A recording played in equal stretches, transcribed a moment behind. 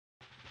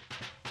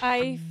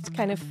I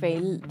kind of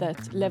feel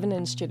that living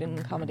in student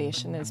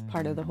accommodation is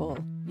part of the whole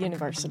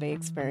university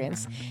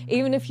experience.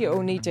 Even if you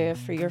only do it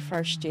for your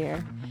first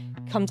year,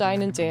 come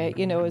down and do it.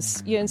 You know,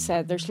 as Euan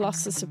said, there's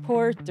lots of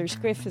support, there's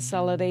great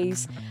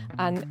facilities,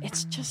 and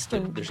it's just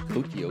There's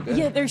goat yoga.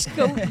 Yeah, there's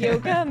goat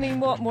yoga. I mean,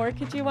 what more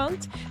could you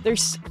want?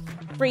 There's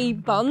free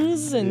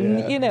buns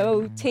and, you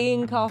know, tea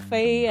and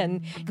coffee,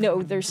 and, you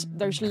know,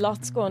 there's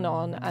lots going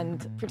on.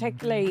 And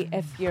particularly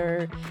if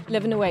you're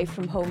living away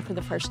from home for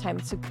the first time,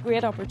 it's a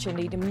great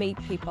opportunity to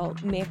meet people,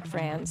 make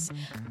friends.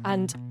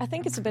 And I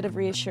think it's a bit of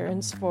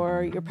reassurance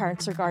for your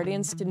parents or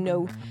guardians to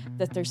know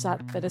that there's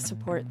that bit of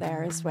support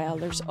there as well.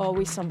 There's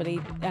always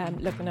somebody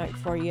looking out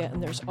for you,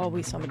 and there's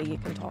always somebody you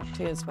can talk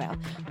to as well,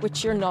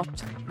 which you're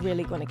not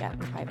really going to get in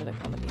private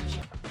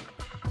accommodation.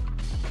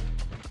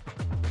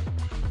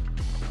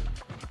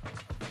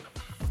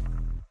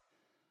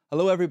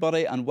 Hello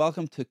everybody and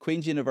welcome to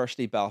Queen's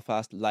University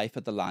Belfast Life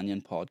at the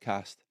Lanyon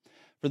Podcast.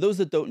 For those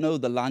that don't know,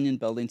 the Lanyon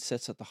building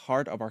sits at the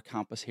heart of our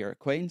campus here at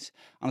Queen's,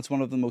 and it's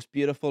one of the most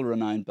beautiful,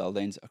 renowned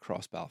buildings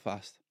across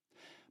Belfast.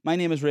 My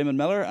name is Raymond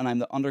Miller and I'm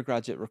the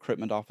Undergraduate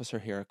Recruitment Officer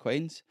here at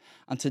Queen's,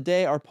 and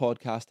today our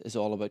podcast is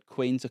all about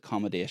Queen's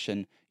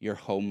Accommodation, your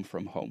home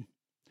from home.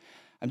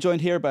 I'm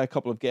joined here by a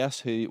couple of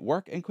guests who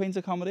work in Queen's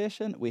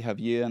Accommodation. We have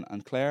Euan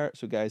and Clare,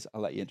 so guys, I'll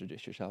let you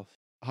introduce yourselves.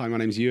 Hi, my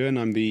name's Euan.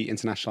 I'm the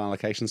International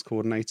Allocations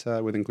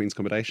Co-ordinator within Queen's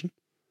Accommodation.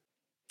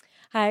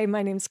 Hi,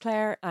 my name's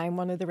Clare. I'm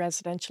one of the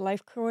residential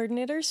Life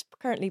Co-ordinators,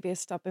 currently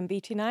based up in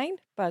BT9,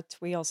 but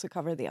we also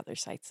cover the other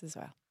sites as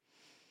well.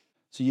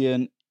 So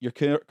Euan, you're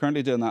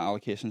currently doing that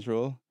allocations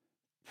role.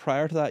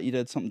 Prior to that, you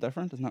did something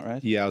different, isn't that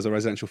right? Yeah, I was a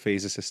residential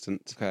fees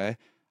assistant. Okay.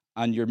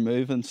 And you're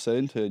moving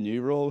soon to a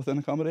new role within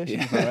accommodation,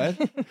 is that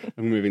right?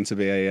 I'm moving to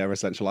be a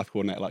residential life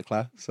coordinator like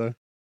Clare.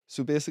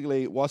 So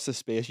basically, what's the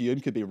space?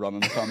 Euan could be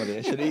running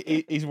accommodation.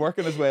 He's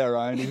working his way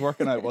around. He's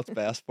working out what's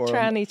best for him.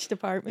 Trying each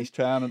department. He's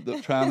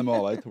trying them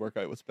all out to work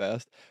out what's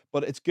best.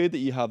 But it's good that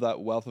you have that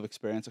wealth of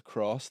experience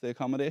across the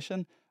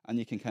accommodation, and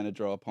you can kind of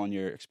draw upon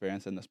your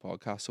experience in this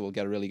podcast. So we'll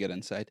get a really good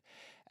insight.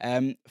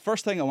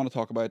 First thing I want to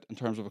talk about in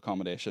terms of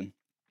accommodation: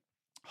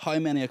 how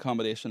many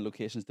accommodation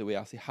locations do we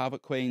actually have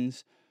at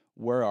Queen's?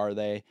 Where are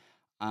they?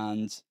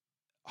 And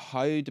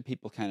how do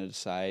people kind of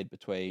decide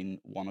between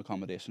one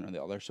accommodation or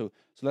the other? So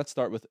let's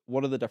start with,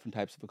 what are the different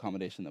types of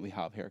accommodation that we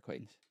have here at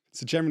Queen's?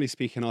 So generally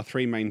speaking, our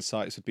three main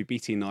sites would be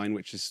BT9,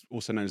 which is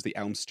also known as the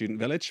Elm Student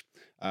Village.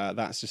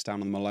 That's just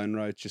down on the Malone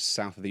Road, just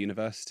south of the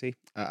university.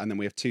 And then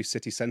we have two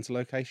city centre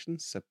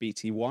locations. So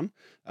BT1,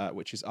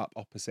 which is up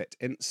opposite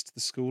Inst,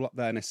 the school up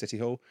there near City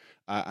Hall.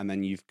 And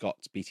then you've got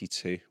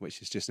BT2,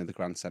 which is just near the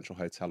Grand Central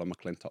Hotel on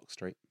McClintock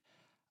Street.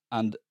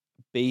 And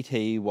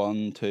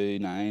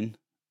BT129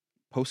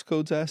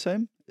 postcodes, I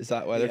assume? Is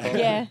that why they're called?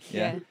 Yeah,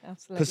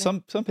 absolutely. Because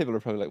some people are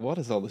probably like, what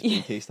is all this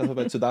BT stuff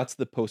about? So that's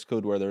the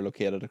postcode where they're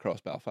located across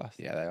Belfast.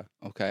 Yeah, they are.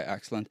 Okay,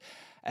 excellent.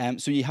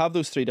 So you have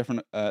those three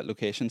different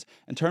locations.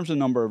 In terms of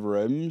number of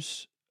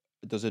rooms,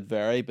 does it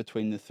vary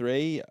between the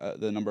three,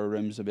 the number of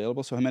rooms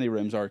available? So how many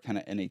rooms are kind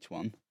of in each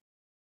one?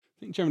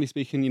 I think generally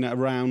speaking,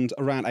 around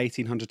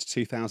 1,800 to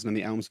 2,000 in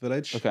the Elms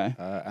Village. Okay.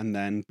 And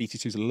then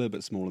BT2 is a little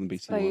bit smaller than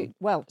BT1.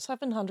 Well,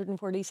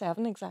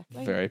 747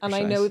 exactly. Very precise.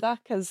 And I know that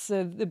because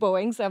the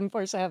Boeing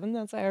 747,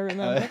 that's how I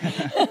remember.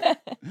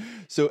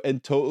 So in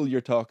total, you're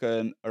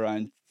talking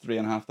around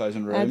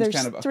 3,500 rooms.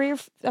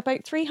 There's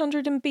about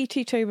 300 in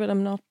BT2, but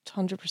I'm not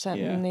 100%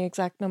 in the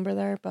exact number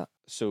there. But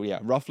so yeah,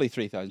 roughly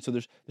 3,000. So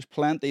there's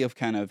plenty of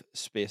kind of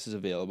spaces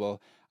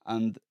available,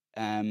 and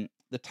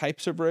the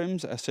types of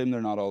rooms, I assume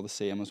they're not all the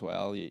same as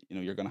well.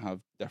 You're going to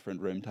have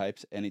different room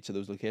types in each of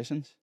those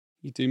locations.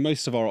 You do.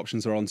 Most of our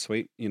options are en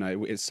suite.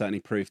 It's certainly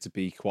proved to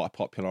be quite a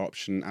popular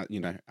option,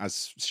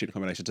 as student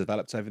accommodation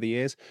developed over the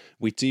years.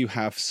 We do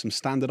have some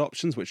standard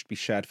options, which would be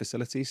shared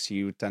facilities. So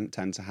you would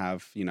tend to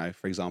have,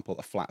 for example,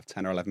 a flat of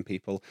 10 or 11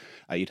 people.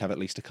 You'd have at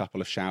least a couple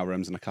of shower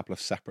rooms and a couple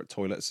of separate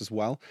toilets as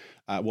well.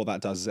 What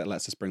that does is it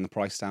lets us bring the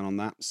price down on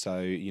that.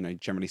 So,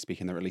 generally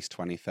speaking, they're at least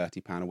 £20,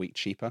 £30 a week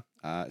cheaper.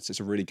 So it's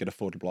a really good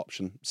affordable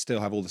option. Still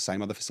have all the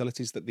same other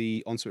facilities that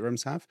the en-suite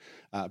rooms have,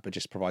 but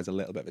just provides a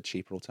little bit of a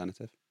cheaper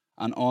alternative.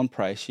 And on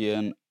price,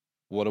 Euan,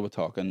 what are we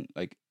talking?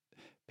 Like,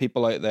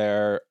 people out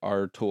there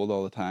are told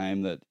all the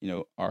time that,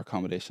 our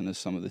accommodation is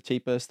some of the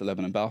cheapest, the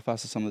living in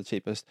Belfast is some of the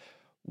cheapest.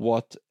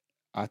 What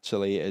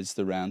actually is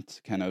the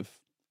rent kind of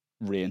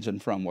ranging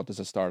from? What does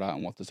it start at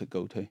and what does it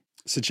go to?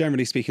 So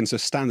generally speaking,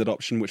 standard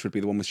option, which would be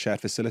the one with shared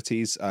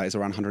facilities, is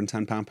around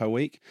 £110 per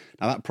week.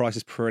 Now that price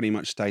has pretty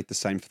much stayed the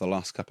same for the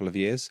last couple of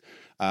years.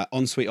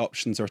 En-suite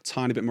options are a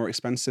tiny bit more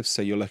expensive,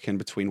 so you're looking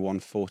between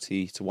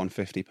 £140 to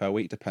 £150 per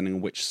week, depending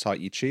on which site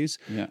you choose.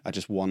 Yeah.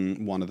 Just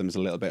one of them is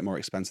a little bit more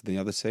expensive than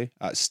the other two.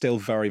 Still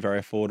very, very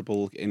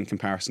affordable in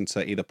comparison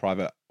to either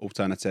private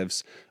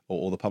alternatives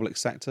or the public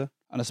sector.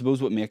 And I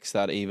suppose what makes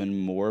that even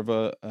more of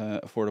a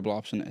affordable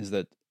option is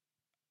that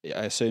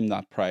I assume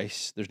that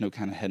price, there's no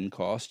kind of hidden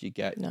cost. You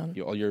get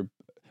all your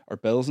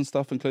bills and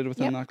stuff included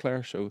within that,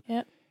 Clare. So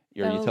your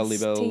bills, utility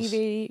bills,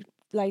 TV,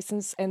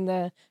 licence in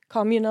the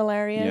communal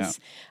areas.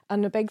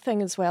 And the big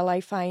thing as well,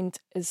 I find,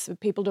 is that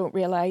people don't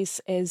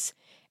realise is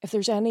if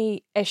there's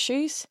any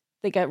issues,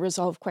 they get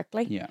resolved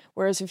quickly. Yeah.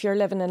 Whereas if you're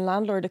living in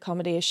landlord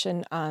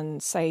accommodation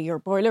and say your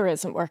boiler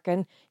isn't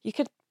working, you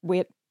could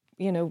wait,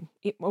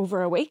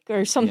 over a week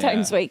or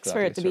sometimes weeks for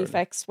it to be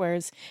fixed,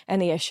 whereas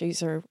any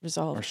issues are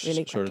resolved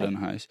really quickly. Sorted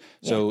in-house.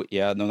 So,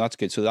 that's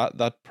good. So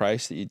that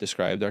price that you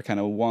described there,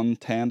 kind of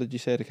 110, did you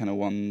say, to kind of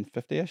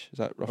 150-ish? Is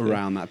that roughly?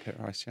 Around that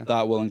price, yeah.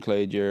 That will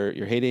include your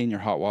heating,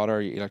 your hot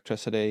water, your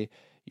electricity,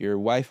 your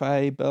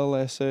Wi-Fi bill, I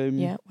assume.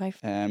 Yeah,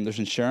 Wi-Fi. There's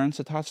insurance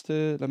attached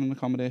to living in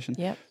accommodation.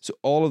 Yeah. So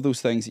all of those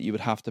things that you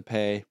would have to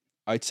pay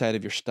outside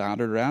of your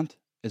standard rent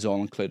is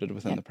all included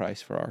within the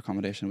price for our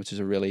accommodation, which is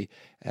a really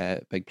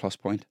big plus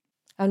point.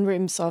 And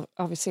rooms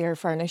obviously are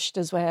furnished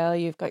as well.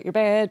 You've got your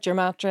bed, your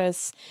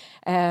mattress,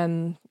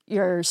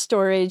 your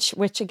storage,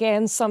 which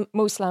again,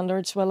 most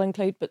landlords will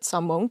include, but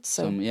some won't.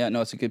 So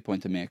it's a good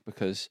point to make,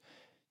 because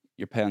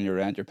you're paying your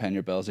rent, you're paying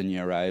your bills, and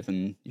you arrive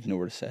and you've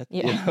nowhere to sit.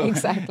 Yeah,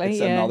 exactly.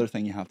 It's another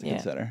thing you have to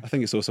consider. I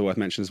think it's also worth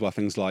mentioning as well,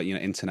 things like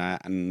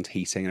internet and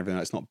heating and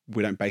everything.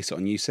 We don't base it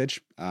on usage,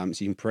 so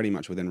you can pretty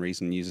much within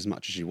reason use as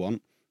much as you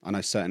want. I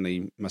know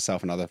certainly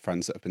myself and other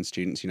friends that have been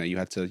students, you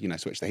had to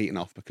switch the heating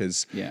off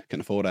because you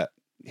couldn't afford it.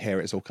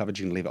 Here it's all covered.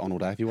 You can leave it on all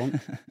day if you want.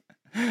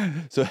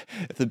 So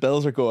if the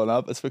bills are going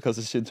up, it's because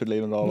the students are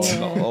leaving it all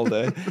on all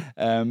day.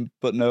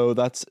 But no,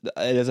 it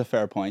is a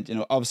fair point.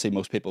 Obviously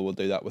most people will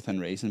do that within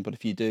reason, but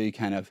if you do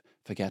kind of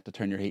forget to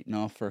turn your heating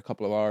off for a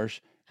couple of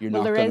hours, you're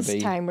not going to be... There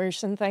is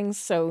timers and things,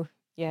 so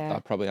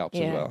that probably helps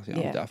as well.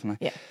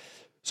 Definitely. Yeah.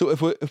 So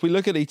if we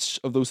look at each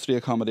of those 3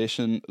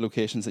 accommodation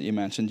locations that you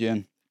mentioned,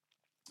 Euan,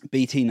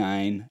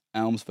 BT9,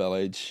 Elms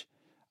Village,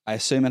 I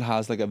assume it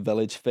has like a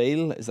village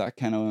feel. Is that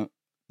kind of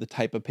the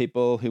type of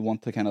people who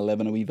want to kind of live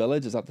in a wee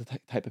village? Is that the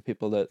type of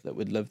people that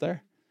would live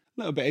there?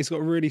 A little bit. It's got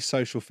a really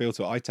social feel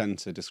to it. I tend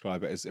to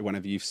describe it as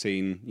whenever you've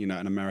seen,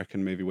 an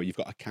American movie where you've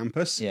got a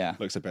campus. Yeah.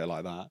 Looks a bit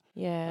like that.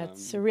 Yeah,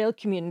 it's a real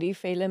community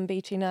feel in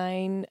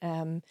BT9.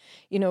 And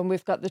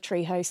we've got the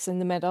tree house in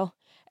the middle,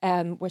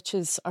 which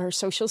is our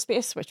social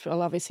space, which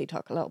we'll obviously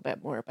talk a little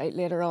bit more about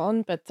later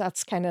on. But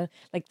that's kind of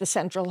like the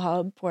central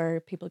hub where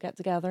people get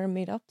together and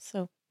meet up.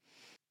 So.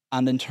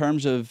 And in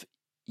terms of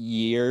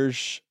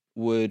years,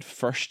 would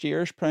first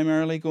years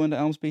primarily go into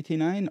Elms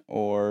BT9,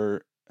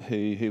 or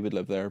who would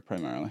live there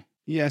primarily?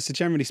 Yeah, so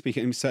generally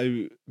speaking,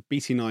 so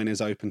BT9 is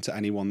open to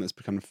anyone that's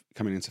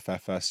coming into their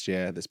first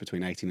year that's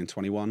between 18 and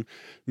 21.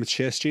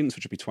 Mature students,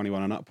 which would be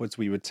 21 and upwards,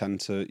 we would tend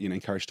to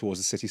encourage towards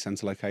the city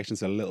centre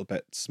locations. They're a little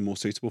bit more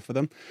suitable for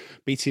them.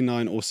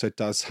 BT9 also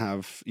does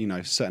have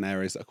certain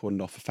areas that are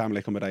cordoned off for family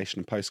accommodation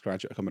and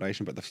postgraduate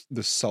accommodation, but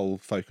the sole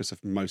focus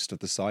of most of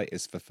the site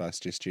is for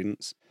first year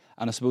students.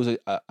 And I suppose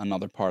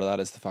another part of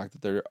that is the fact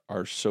that there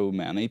are so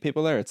many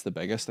people there. It's the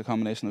biggest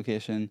accommodation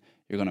location.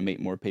 You're going to meet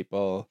more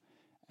people.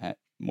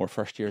 More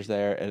first years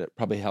there. It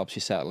probably helps you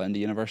settle into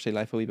university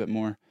life a wee bit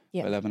more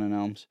by living in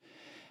Elms.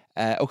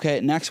 Okay,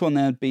 next one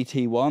then,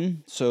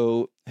 BT1.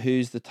 So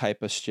who's the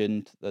type of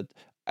student that...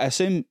 I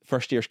assume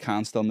first years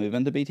can still move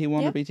into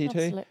BT1 or BT2?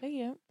 Absolutely,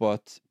 yeah.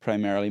 But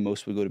primarily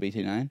most would go to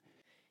BT9?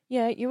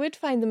 Yeah, you would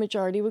find the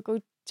majority would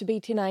go to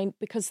BT9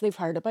 because they've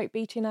heard about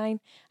BT9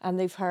 and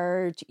they've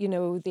heard,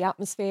 the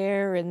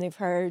atmosphere, and they've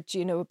heard,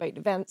 about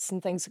events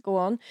and things that go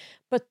on.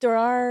 But there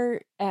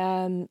are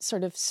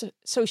sort of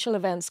social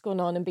events going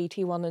on in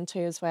BT1 and 2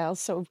 as well.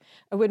 So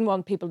I wouldn't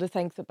want people to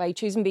think that by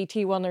choosing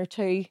BT1 or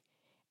 2,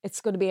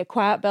 it's going to be a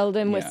quiet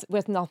building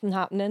with nothing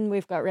happening.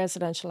 We've got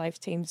residential life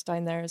teams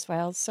down there as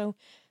well. So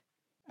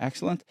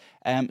excellent.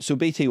 So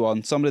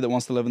BT1, somebody that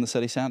wants to live in the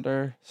city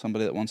centre,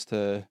 somebody that wants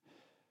to,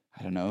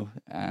 I don't know,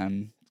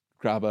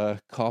 grab a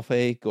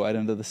coffee, go out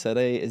into the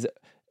city.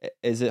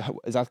 Is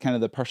that kind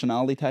of the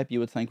personality type you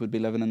would think would be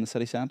living in the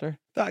city centre?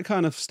 That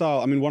kind of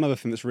style. I mean, one other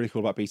thing that's really cool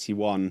about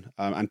BT1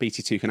 and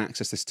BT2 can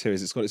access this too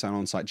is it's got its own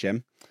on-site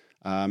gym.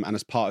 And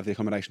as part of the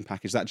accommodation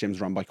package, that gym's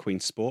run by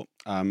Queen's Sport,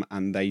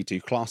 and they do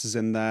classes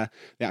in there.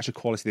 The actual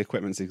quality of the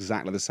equipment is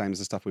exactly the same as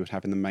the stuff we would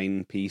have in the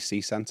main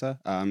PEC centre.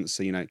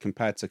 So,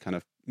 compared to kind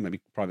of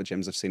maybe private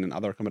gyms I've seen in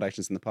other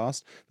accommodations in the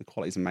past, the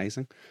quality is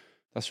amazing.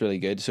 That's really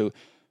good. So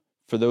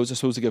for those, I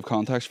suppose to give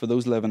context, for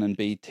those living in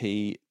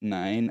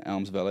BT9,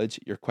 Elms Village,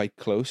 you're quite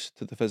close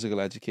to the Physical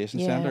Education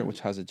Centre, which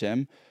has a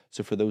gym.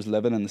 So for those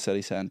living in the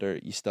city centre,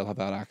 you still have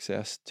that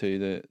access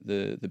to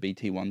the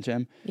BT1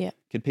 gym. Yeah.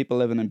 Could people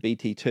living in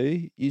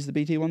BT2 use the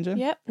BT1 gym?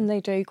 Yeah, and they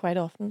do quite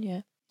often,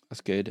 yeah.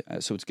 That's good.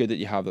 So it's good that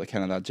you have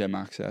that gym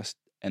access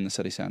in the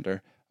city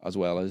centre as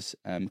well as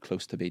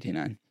close to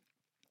BT9.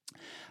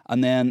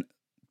 And then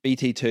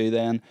BT2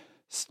 then,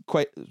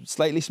 quite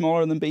slightly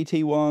smaller than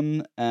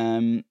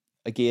BT1.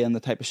 Again, the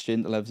type of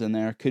student that lives in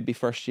there could be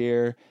first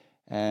year.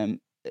 I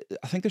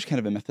think there's kind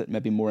of a myth that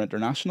maybe more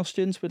international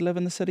students would live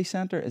in the city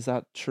centre. Is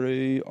that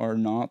true or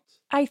not?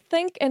 I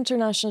think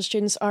international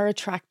students are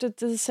attracted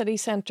to the city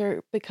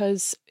centre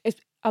because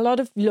a lot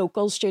of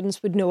local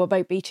students would know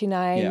about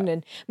BT9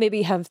 and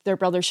maybe have their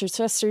brothers or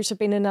sisters have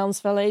been in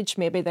Elms Village.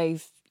 Maybe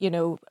they've,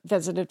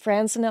 visited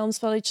friends in Elms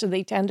Village, so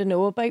they tend to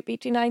know about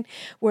BT9.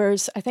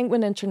 Whereas I think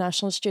when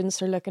international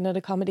students are looking at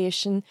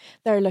accommodation,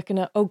 they're looking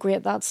at, oh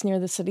great, that's near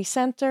the city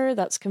centre,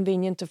 that's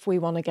convenient if we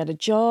want to get a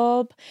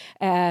job.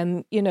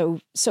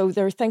 So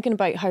they're thinking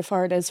about how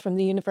far it is from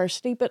the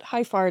university, but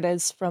how far it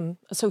is from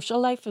a social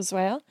life as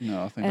well.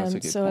 No, I think that's a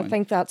good so point. I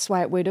think that's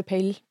why it would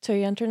appeal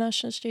to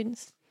international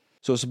students.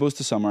 So I suppose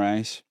to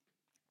summarise,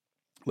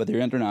 whether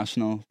you're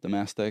international,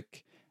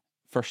 domestic,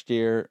 first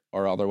year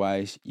or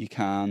otherwise, you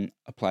can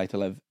apply to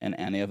live in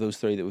any of those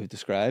three that we've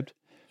described.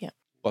 Yeah.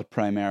 But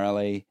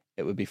primarily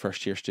it would be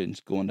first year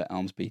students going to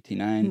Elms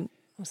BT9.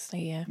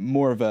 Mostly, yeah.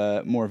 More of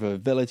a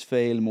village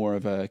feel, more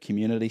of a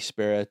community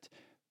spirit,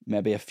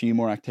 maybe a few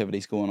more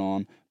activities going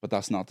on, but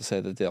that's not to say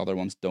that the other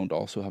ones don't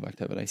also have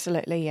activities.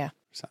 Absolutely, yeah.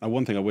 So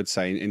one thing I would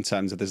say in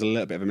terms of, there's a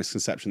little bit of a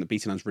misconception that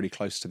BT9 is really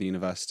close to the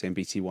university and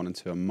BT1 and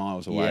 2 are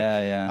miles away.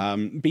 Yeah.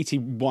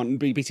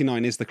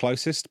 BT9 is the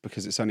closest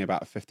because it's only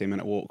about a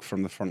 15-minute walk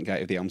from the front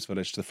gate of the Elms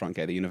Village to the front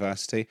gate of the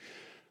university.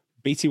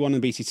 BT1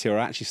 and BT2 are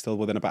actually still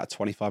within about a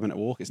 25-minute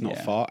walk. It's not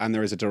far, and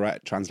there is a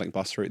direct Translink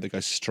bus route that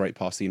goes straight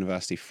past the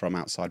university from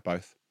outside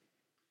both.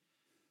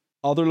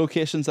 Other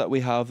locations that we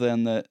have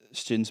then that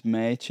students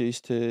may choose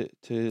to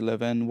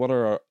live in, what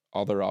are our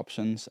other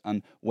options,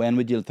 and when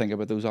would you think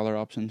about those other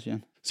options,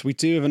 Euan? So we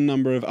do have a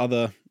number of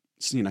other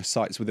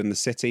sites within the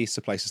city,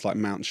 so places like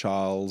Mount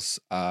Charles,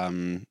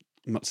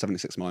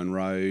 76 Mile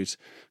Road,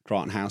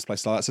 Granton House,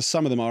 places like that. So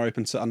some of them are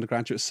open to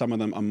undergraduates, some of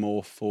them are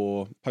more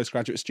for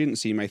postgraduate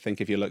students. So you may think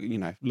if you're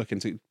looking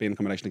to be in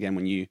accommodation again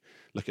when you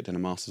look at doing a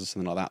master's or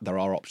something like that, there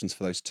are options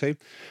for those too.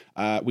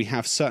 We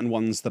have certain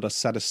ones that are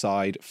set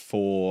aside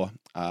for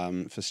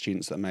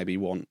students that maybe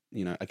want,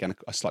 again,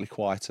 a slightly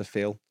quieter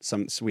feel.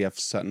 So we have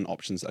certain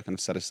options that are kind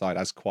of set aside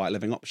as quiet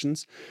living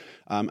options.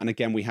 And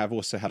again, we have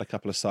also had a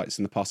couple of sites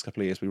in the past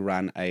couple of years. We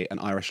ran an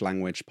Irish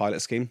language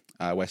pilot scheme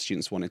where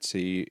students wanted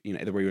to,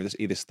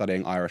 either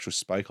studying Irish or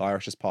spoke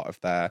Irish as part of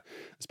their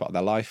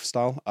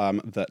lifestyle,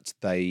 that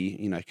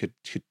they, could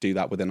do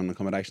that within an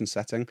accommodation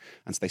setting.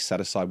 And so they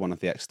set aside one of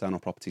the external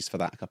properties for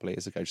that a couple of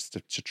years ago just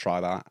to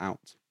try that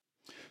out.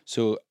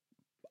 So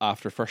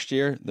after first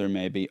year, there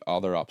may be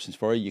other options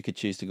for you. You could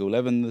choose to go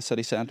live in the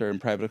city centre in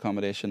private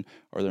accommodation,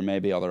 or there may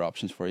be other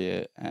options for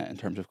you in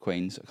terms of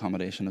Queen's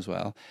accommodation as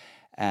well.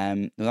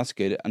 No, that's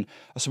good. And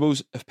I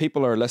suppose if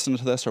people are listening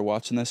to this or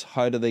watching this,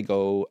 how do they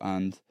go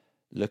and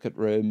look at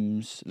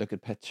rooms, look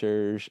at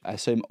pictures? I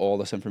assume all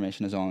this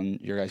information is on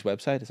your guys'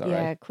 website, is that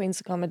right? Yeah, Queen's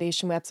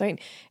Accommodation website.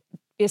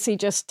 Basically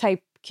just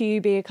type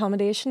QUB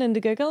accommodation into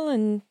Google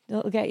and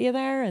it'll get you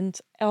there, and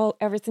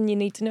everything you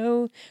need to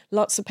know,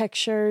 lots of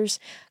pictures,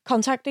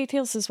 contact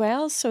details as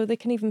well, so they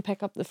can even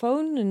pick up the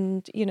phone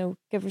and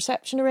give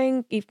reception a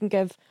ring, even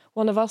give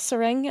one of us a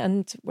ring,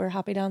 and we're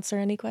happy to answer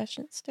any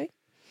questions too.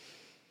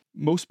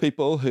 Most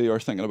people who are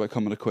thinking about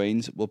coming to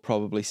Queen's will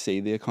probably see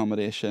the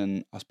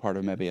accommodation as part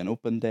of maybe an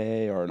open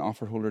day or an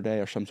offer holder day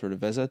or some sort of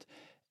visit.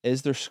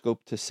 Is there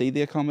scope to see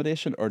the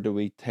accommodation, or do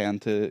we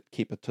tend to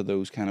keep it to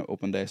those kind of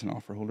open days and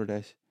offer holder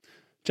days?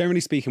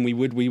 Generally speaking, we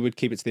would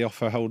keep it to the off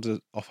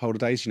holder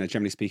days.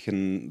 Generally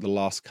speaking, the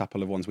last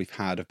couple of ones we've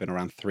had have been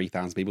around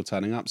 3,000 people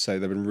turning up, so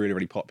they've been really,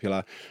 really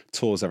popular.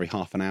 Tours every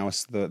half an hour,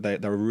 so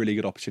they're a really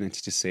good opportunity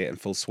to see it in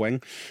full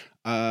swing.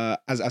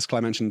 As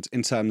Clare mentioned,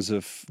 in terms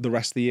of the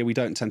rest of the year, we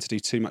don't tend to do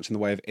too much in the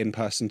way of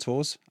in-person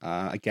tours.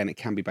 Again, it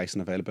can be based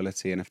on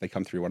availability, and if they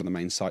come through one of the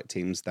main site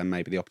teams, then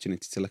maybe the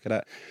opportunity to look at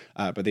it.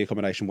 But the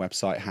accommodation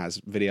website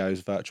has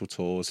videos, virtual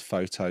tours,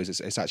 photos.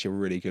 It's actually a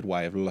really good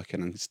way of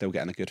looking and still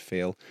getting a good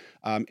feel.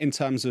 In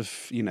terms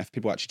of, if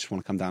people actually just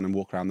want to come down and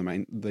walk around the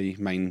main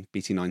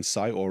BT9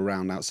 site or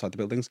around outside the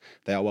buildings,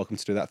 they are welcome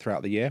to do that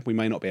throughout the year. We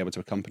may not be able to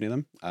accompany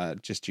them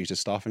just due to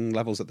staffing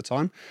levels at the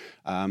time,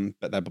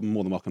 but they're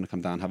more than welcome to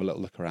come down, have a little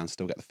look around,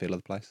 still get the feel of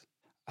the place.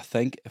 I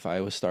think if I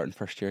was starting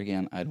first year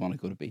again, I'd want to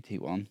go to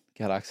BT1,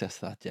 get access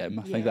to that gym.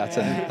 I think that's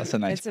a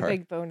nice it's perk. a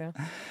big bonus.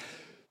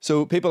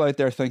 So people out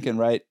there thinking,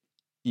 right,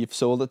 you've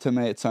sold it to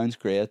me, it sounds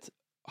great.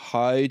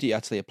 How do you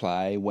actually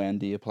apply? When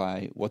do you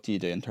apply? What do you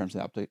do in terms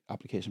of the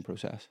application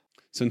process?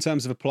 So in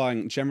terms of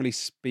applying, generally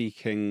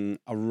speaking,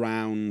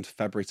 around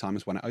February time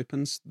is when it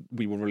opens.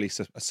 We will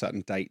release a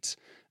certain date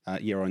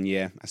year on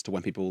year as to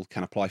when people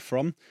can apply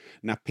from.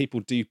 Now, people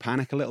do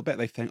panic a little bit.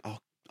 They think,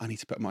 I need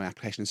to put my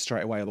application in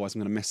straight away, otherwise I'm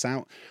going to miss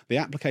out. The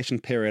application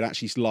period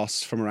actually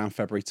lasts from around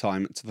February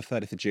time to the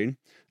 30th of June,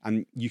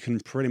 and you can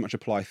pretty much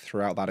apply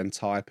throughout that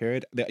entire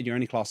period. You're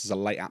only classed as a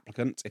late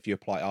applicant if you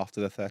apply after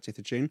the 30th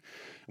of June.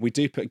 We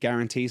do put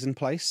guarantees in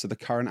place, so the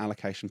current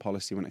allocation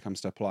policy when it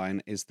comes to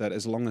applying is that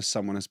as long as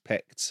someone has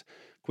picked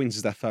Queen's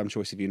as their firm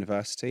choice of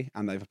university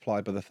and they've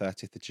applied by the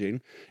 30th of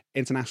June,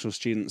 international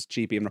students,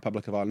 GB and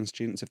Republic of Ireland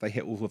students, if they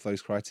hit all of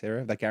those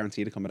criteria, they're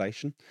guaranteed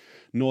accommodation.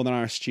 Northern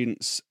Irish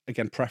students,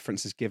 again,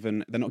 preference is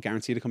given, they're not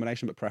guaranteed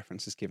accommodation, but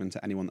preference is given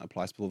to anyone that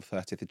applies before the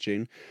 30th of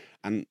June.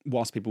 And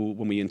whilst people,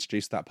 when we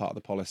introduced that part of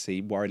the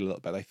policy, worried a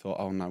little bit, they thought,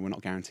 oh no, we're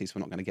not guaranteed, so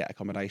we're not going to get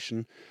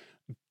accommodation.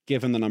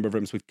 Given the number of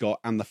rooms we've got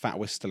and the fact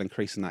we're still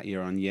increasing that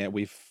year on year,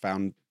 we've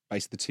found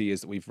basically the 2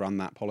 years that we've run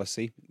that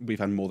policy, we've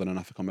had more than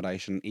enough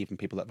accommodation. Even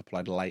people that have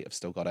applied late have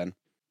still got in.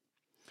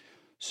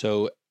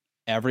 So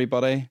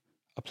everybody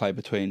apply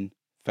between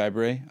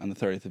February and the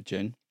 30th of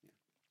June.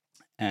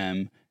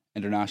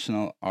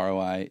 International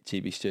ROI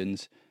GB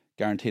students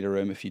guaranteed a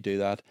room if you do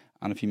that,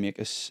 and if you make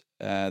us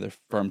their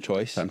firm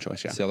choice. Firm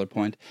choice, yeah. That's the other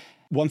point.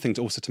 One thing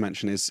to also to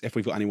mention is if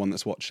we've got anyone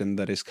that's watching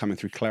that is coming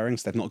through clearing,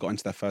 so they've not got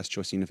into their first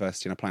choice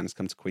university and are planning to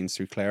come to Queen's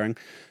through clearing,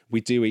 we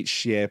do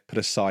each year put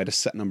aside a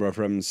set number of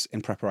rooms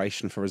in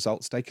preparation for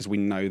results day, because we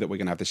know that we're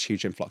going to have this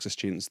huge influx of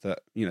students that,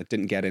 you know,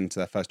 didn't get into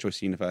their first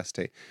choice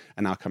university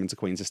and now coming to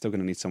Queen's are still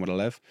going to need somewhere to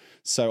live.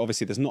 So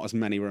obviously there's not as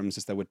many rooms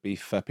as there would be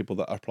for people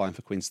that are applying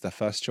for Queen's as their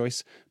first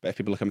choice, but if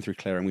people are coming through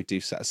clearing, we do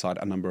set aside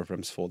a number of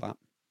rooms for that.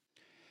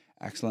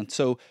 Excellent.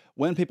 So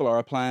when people are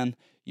applying,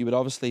 you would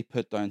obviously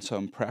put down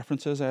some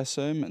preferences, I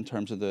assume, in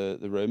terms of the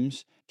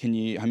rooms.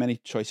 How many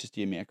choices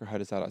do you make, or how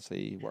does that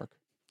actually work?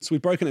 So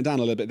we've broken it down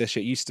a little bit this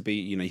year. It used to be,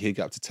 you know, you could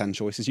get up to 10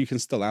 choices. You can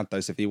still add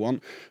those if you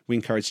want. We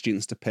encourage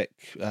students to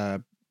pick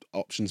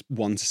options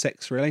 1 to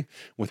 6, really,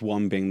 with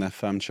 1 being their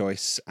firm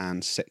choice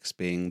and 6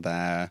 being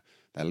their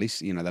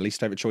least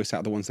favourite choice out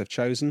of the ones they've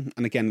chosen.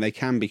 And again, they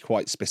can be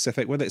quite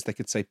specific with it. So they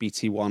could say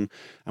BT1,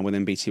 and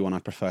within BT1,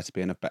 I'd prefer to be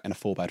in a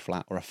 4-bed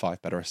flat or a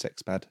 5-bed or a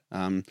 6-bed.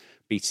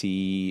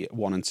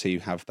 BT1 and 2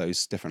 have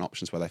those different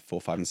options where they're 4,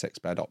 5 and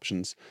 6-bed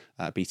options.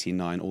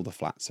 BT9, all the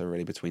flats are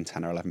really between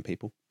 10 or 11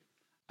 people.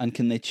 And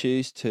can they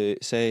choose to,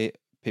 say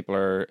people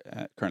are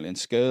currently in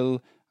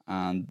school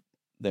and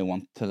they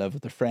want to live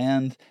with a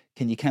friend,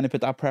 can you kind of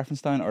put that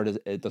preference down, or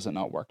does it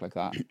not work like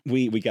that?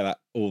 We get that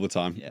all the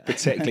time, yeah.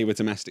 Particularly with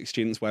domestic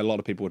students, where a lot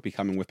of people would be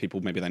coming with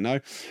people maybe they know.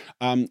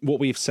 What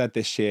we've said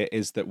this year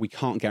is that we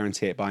can't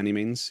guarantee it by any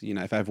means. You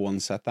know, if everyone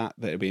said that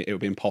it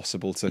would be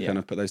impossible to kind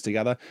of put those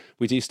together.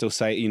 We do still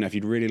say, you know, if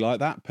you'd really like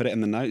that, put it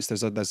in the notes.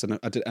 There's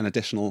an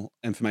additional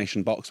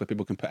information box where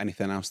people can put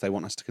anything else they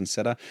want us to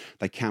consider.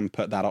 They can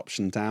put that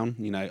option down.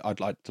 You know, I'd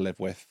like to live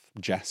with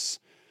Jess,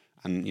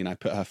 and, you know,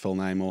 put her full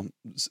name or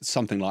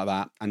something like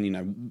that. And, you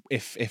know,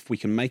 if we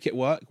can make it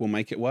work, we'll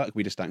make it work.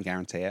 We just don't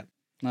guarantee it.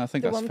 No, I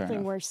think that's fair enough. The one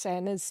thing we're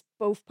saying is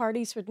both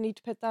parties would need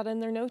to put that in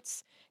their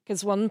notes,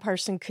 because one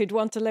person could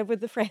want to live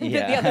with a friend, but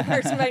the other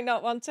person might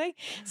not want to.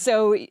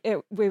 So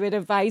we would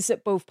advise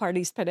that both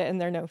parties put it in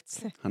their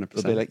notes. 100%.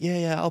 They'll be like,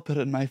 yeah, I'll put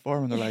it in my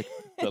form. And they're like,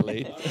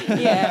 delete.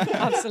 Yeah,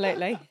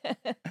 absolutely.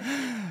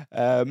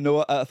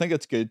 No, I think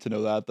it's good to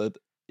know that,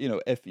 you know,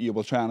 if you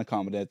will try and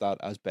accommodate that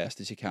as best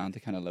as you can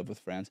to kind of live with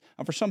friends.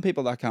 And for some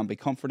people that can be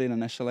comforting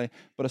initially,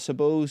 but I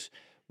suppose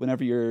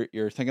whenever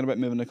you're thinking about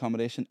moving to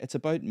accommodation, it's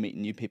about meeting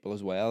new people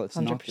as well. It's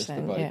not just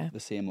about the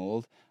same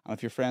old. And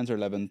if your friends are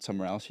living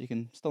somewhere else, you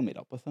can still meet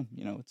up with them.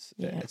 You know,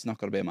 it's not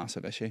going to be a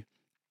massive issue.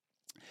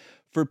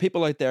 For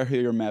people out there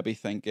who are maybe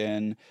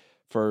thinking,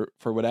 for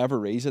whatever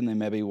reason, they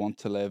maybe want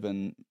to live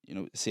in, you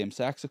know,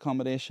 same-sex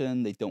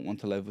accommodation, they don't want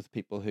to live with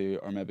people who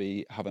are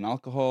maybe having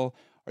alcohol,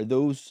 are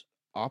those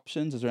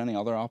options? Is there any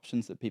other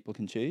options that people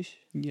can choose?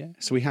 Yeah,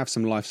 so we have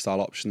some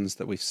lifestyle options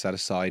that we've set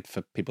aside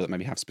for people that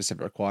maybe have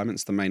specific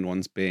requirements. The main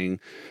ones being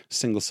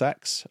single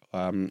sex,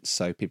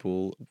 so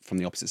people from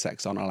the opposite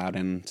sex aren't allowed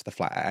into the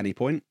flat at any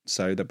point.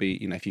 So there'll be,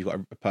 you know, if you've got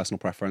a personal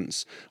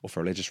preference or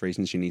for religious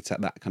reasons you need to set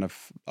that kind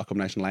of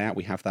accommodation layout,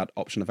 we have that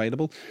option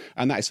available,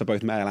 and that is for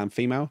both male and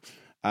female.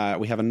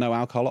 We have a no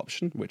alcohol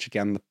option, which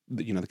again,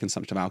 the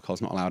consumption of alcohol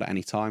is not allowed at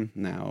any time.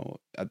 Now,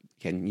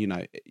 again, you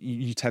know,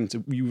 you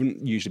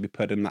wouldn't usually be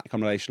put in that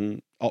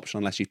accommodation option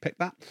unless you pick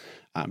that,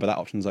 but that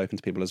option is open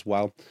to people as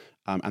well.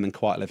 And then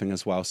quiet living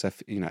as well. So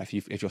if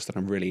you're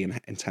studying a really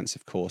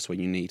intensive course where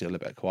you need a little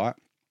bit of quiet,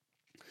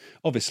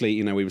 obviously,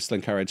 you know, we would still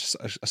encourage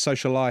a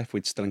social life.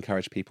 We'd still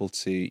encourage people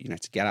to, you know,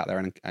 to get out there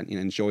and you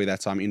know, enjoy their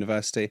time at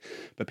university.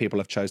 But people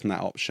have chosen that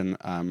option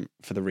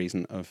for the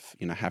reason of,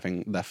 you know,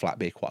 having their flat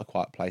be quite a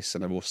quiet place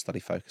and a more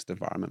study-focused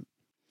environment.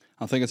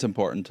 I think it's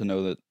important to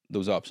know that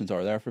those options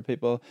are there for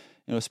people,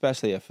 you know,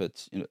 especially if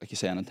it's, you know, like you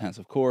say, an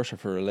intensive course or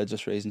for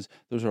religious reasons.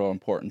 Those are all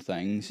important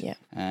things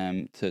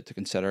to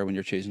consider when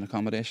you're choosing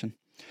accommodation.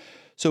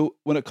 So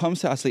when it comes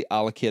to actually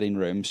allocating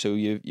rooms, so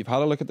you've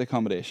had a look at the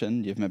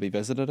accommodation, you've maybe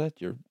visited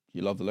it, you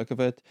love the look of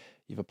it,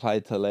 you've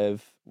applied to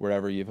live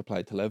wherever you've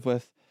applied to live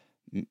with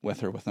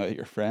or without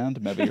your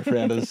friend. Maybe your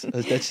friend has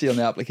ditched you on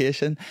the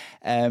application.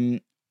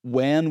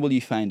 When will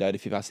you find out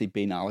if you've actually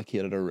been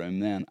allocated a room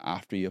then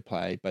after you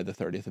applied by the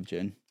 30th of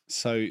June?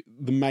 So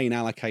the main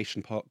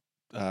allocation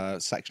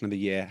section of the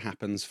year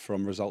happens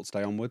from results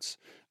day onwards.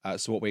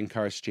 So what we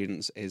encourage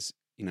students is,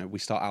 you know, we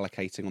start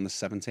allocating on the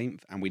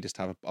 17th, and we just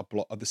have a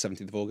block of the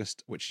 17th of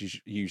August, which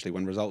is usually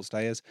when results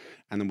day is.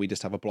 And then we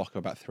just have a block of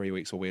about 3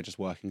 weeks where we're just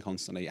working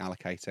constantly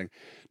allocating.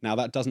 Now,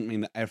 that doesn't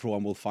mean that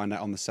everyone will find out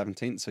on the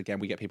 17th. So again,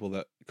 we get people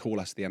that call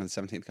us at the end of the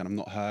 17th, kind of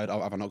not heard,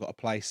 have I not got a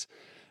place?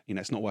 You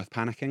know, it's not worth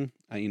panicking.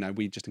 You know,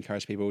 we just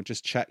encourage people,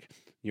 just check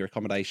your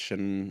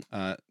accommodation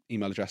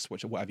email address,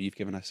 whatever you've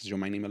given us as your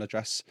main email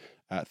address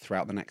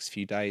throughout the next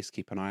few days.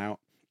 Keep an eye out.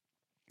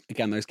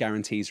 Again, those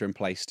guarantees are in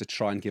place to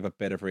try and give a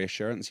bit of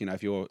reassurance. You know,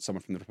 if you're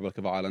someone from the Republic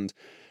of Ireland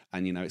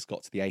and, you know, it's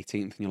got to the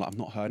 18th and you're like, I've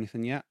not heard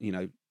anything yet, you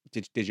know,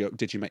 did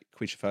you make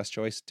Queen's your first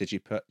choice? Did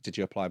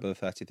you apply by the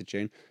 30th of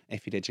June?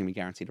 If you did, you're going to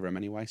be guaranteed a room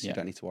anyway, so you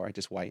don't need to worry.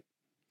 Just wait.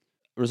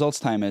 Results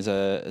time is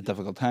a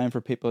difficult time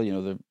for people.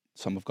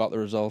 Some have got the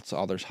results,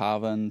 others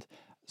haven't.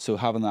 So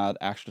having that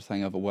extra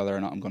thing of whether or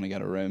not I'm going to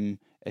get a room,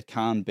 it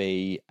can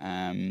be,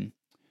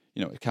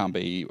 it can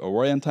be a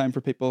worrying time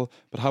for people.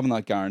 But having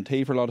that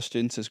guarantee for a lot of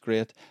students is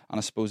great. And I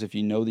suppose if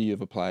you know that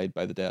you've applied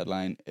by the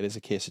deadline, it is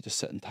a case of just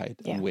sitting tight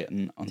and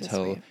waiting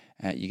until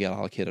you get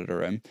allocated a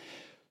room.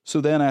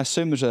 So then I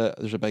assume there's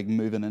a big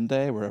moving in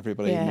day where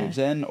everybody moves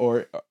in,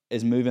 or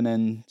is moving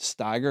in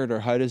staggered,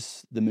 or how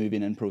does the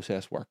moving in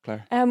process work,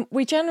 Claire?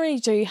 We generally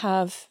do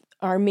have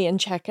our main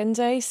check-in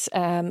days.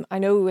 I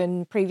know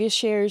in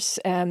previous years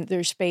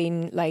there's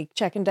been like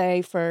check-in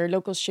day for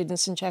local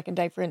students and check-in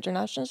day for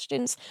international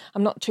students.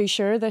 I'm not too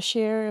sure this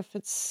year if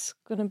it's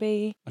going to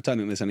be. I don't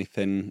think there's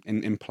anything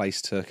in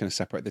place to kind of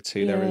separate the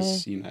two. There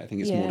is, I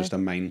think it's more just a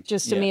main.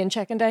 Just a main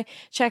check-in day.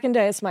 Check-in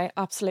day is my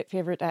absolute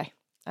favourite day.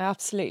 I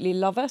absolutely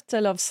love it. I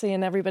love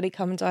seeing everybody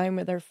come down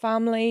with their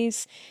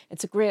families.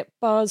 It's a great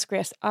buzz,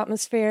 great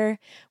atmosphere.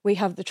 We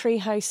have the tree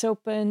house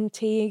open,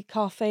 tea,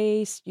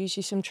 coffees,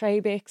 usually some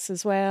tray bakes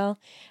as well.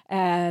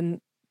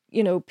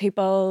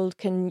 People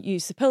can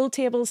use the pool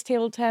tables,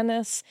 table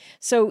tennis.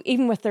 So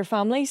even with their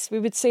families, we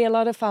would see a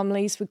lot of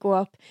families would go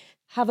up,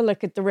 have a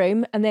look at the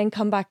room, and then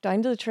come back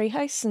down to the tree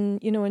house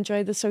and,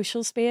 enjoy the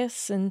social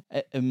space. And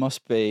it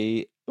must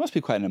be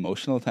quite an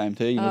emotional time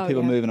too.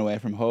 People moving away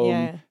from home.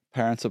 Yeah.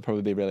 Parents will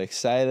probably be really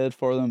excited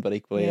for them, but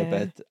equally a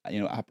bit,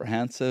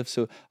 apprehensive.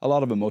 So a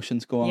lot of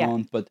emotions going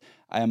on. But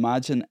I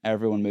imagine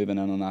everyone moving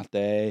in on that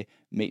day,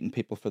 meeting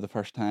people for the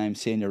first time,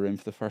 seeing your room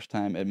for the first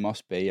time, it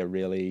must be a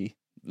really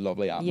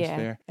lovely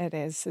atmosphere. Yeah, it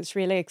is. It's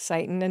really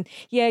exciting. And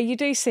you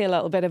do see a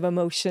little bit of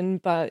emotion,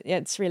 but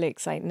it's really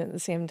exciting at the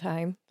same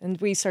time. And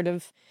we sort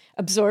of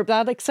absorb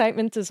that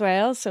excitement as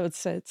well. So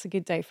it's a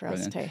good day for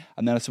us too.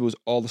 And then I suppose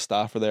all the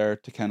staff are there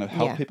to kind of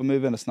help people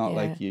move in. It's not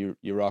like you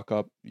rock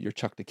up, you're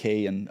chucked a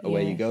key and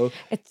away you go.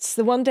 It's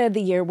the one day of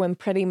the year when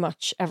pretty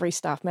much every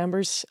staff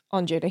member's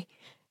on duty.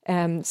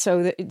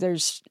 So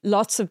there's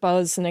lots of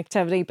buzz and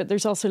activity, but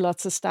there's also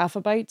lots of staff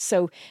about.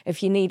 So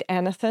if you need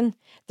anything,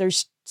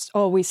 there's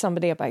always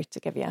somebody about to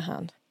give you a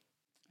hand.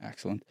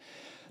 Excellent.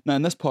 Now,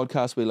 in this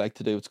podcast, we like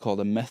to do what's called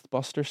a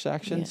Mythbuster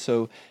section. Yeah.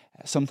 So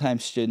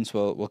sometimes students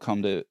will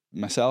come to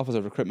myself as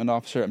a recruitment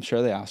officer. I'm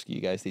sure they ask you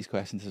guys these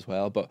questions as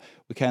well, but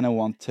we kind of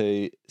want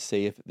to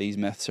see if these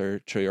myths are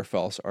true or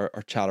false, or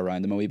chat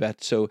around them a wee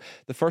bit. So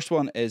the first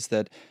one is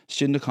that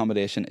student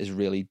accommodation is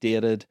really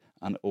dated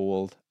and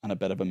old and a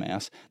bit of a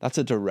mess. That's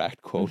a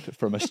direct quote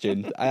from a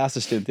student. I asked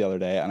a student the other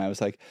day and I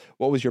was like,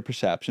 what was your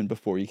perception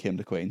before you came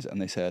to Queen's?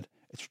 And they said,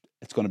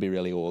 it's going to be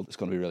really old, it's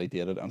going to be really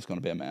dated, and it's going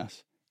to be a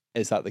mess.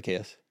 Is that the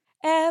case?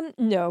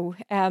 No.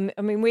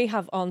 We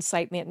have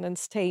on-site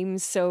maintenance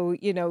teams, so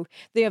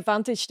the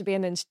advantage to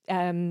being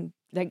in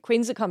like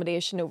Queen's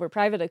accommodation over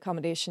private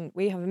accommodation,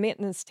 we have a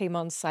maintenance team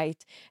on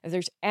site. If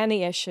there's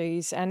any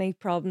issues, any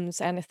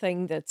problems,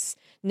 anything that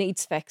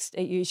needs fixed,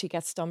 it usually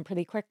gets done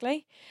pretty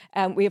quickly.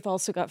 We have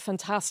also got a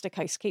fantastic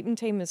housekeeping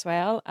team as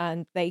well,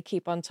 and they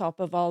keep on top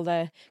of all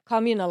the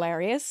communal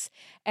areas.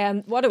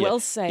 What I will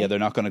say... Yeah, they're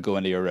not going to go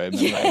into your room.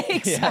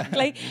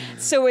 Exactly.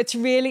 So it's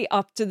really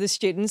up to the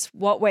students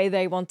what way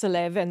they want to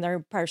live in their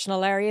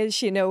personal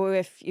areas.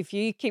 If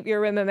you keep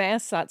your room a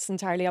mess, that's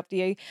entirely up to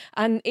you.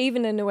 And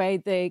even in a way,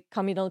 the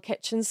communal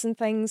kitchens and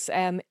things.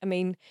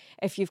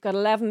 If you've got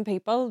 11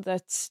 people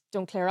that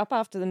don't clear up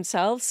after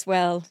themselves,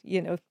 well,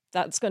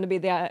 that's going to be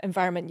the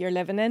environment you're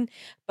living in.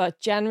 But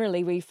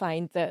generally we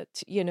find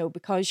that,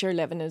 because you're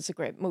living as a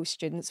group, most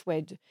students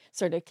would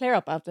sort of clear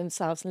up after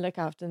themselves and look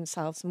after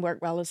themselves and work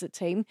well as a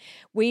team.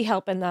 We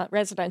help in that,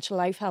 Residential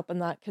Life help in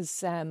that,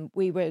 because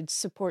we would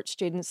support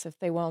students if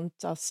they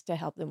want us to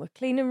help them with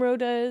cleaning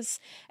rotas.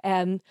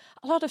 A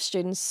lot of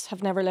students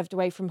have never lived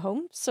away from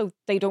home, so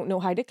they don't know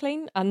how to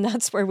clean, and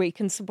that's where we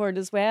can support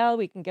as well.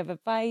 We can give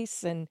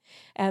advice and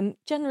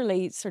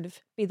generally sort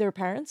of be their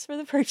parents for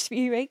the first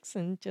few weeks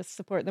and just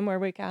support them where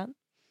we can.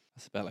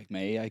 That's a bit like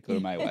me. I go to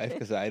my wife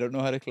because I don't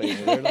know how to clean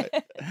either.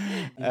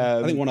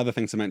 I think one other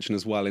thing to mention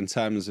as well, in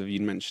terms of,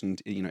 you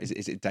mentioned,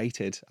 is it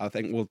dated? I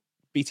think, well,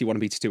 BT1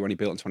 and BT2 were only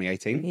built in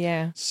 2018.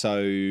 Yeah.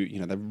 So,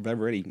 they're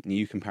really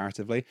new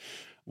comparatively.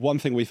 One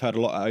thing we've heard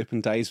a lot at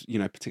open days,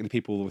 particularly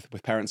people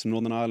with parents from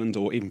Northern Ireland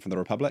or even from the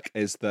Republic,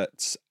 is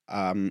that,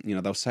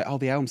 they'll say, oh,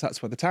 the Elms,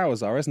 that's where the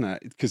towers are, isn't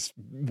it? Because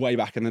way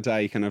back in the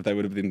day, there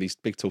would have been these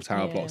big tall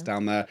tower blocks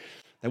down there.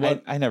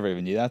 I never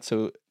even knew that.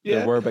 So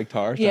there were big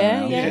towers.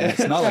 Yeah.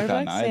 It's not like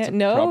that now. It's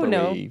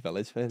a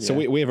village feel. So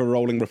we have a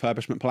rolling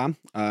refurbishment plan,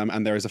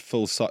 and there is a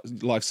full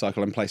life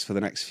cycle in place for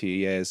the next few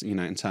years.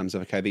 In terms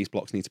of, okay, these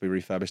blocks need to be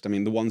refurbished.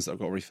 The ones that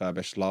got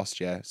refurbished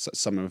last year,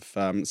 some of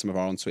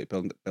our ensuite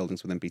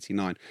buildings within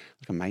BT9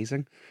 look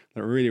amazing.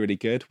 They're really, really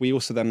good. We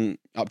also then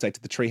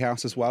updated the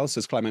treehouse as well. So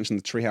as Claire mentioned,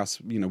 the treehouse,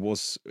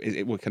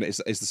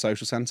 is the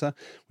social centre.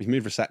 We've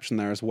moved reception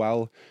there as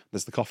well.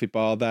 There's the coffee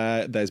bar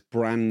there. There's a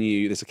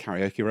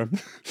karaoke room,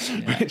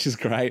 which is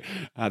great.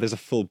 great. There's a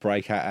full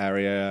breakout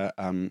area.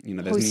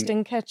 There's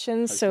hosting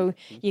kitchens, so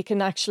you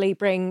can actually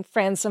bring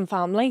friends and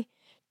family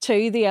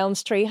to the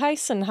Elms Tree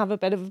House and have a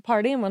bit of a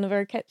party in one of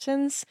our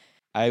kitchens.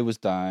 I was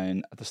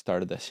down at the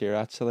start of this year,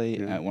 actually.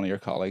 One of your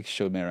colleagues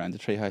showed me around the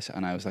treehouse,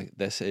 and I was like,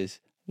 this is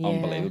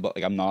unbelievable.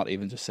 Like, I'm not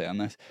even just saying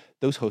this.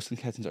 Those hosting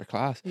kitchens are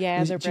class.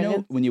 Yeah, they're brilliant. Do you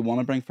know, when you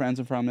want to bring friends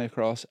and family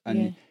across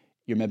and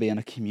you're maybe in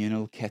a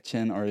communal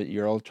kitchen or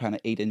you're all trying to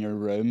eat in your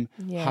room,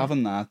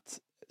 having that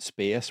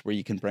space where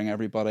you can bring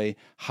everybody,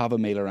 have a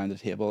meal around the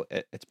table,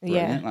 it's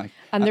brilliant. Like,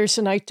 and there's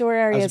an outdoor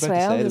area as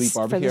well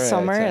for the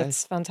summer. outside.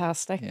 It's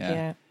fantastic.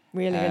 Yeah,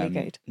 really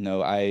good.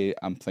 No,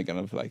 I'm thinking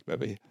of like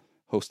maybe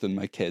hosting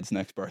my kid's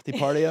next birthday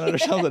party on it or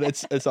something.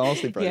 It's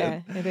honestly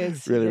brilliant. Yeah, it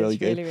is. Really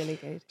good. Really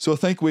good. So I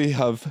think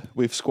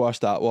we've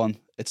squashed that one.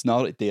 It's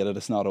not dated,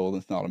 it's not old,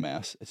 it's not a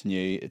mess. It's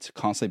new, it's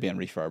constantly being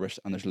refurbished,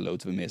 and there's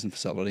loads of amazing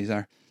facilities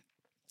there.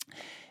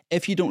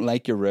 If you don't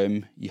like your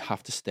room, you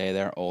have to stay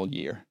there all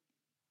year.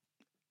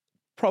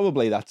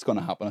 Probably that's going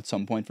to happen at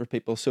some point for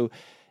people. So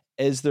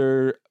is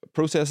there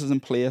processes in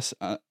place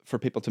for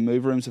people to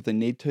move rooms if they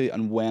need to,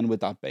 and when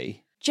would that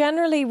be?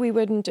 Generally, we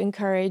wouldn't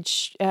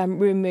encourage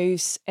room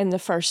moves in the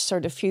first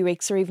sort of few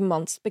weeks or even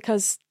months,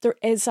 because there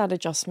is that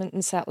adjustment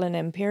and settling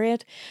in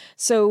period.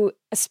 So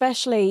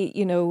especially,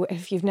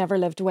 if you've never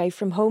lived away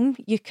from home,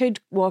 you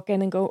could walk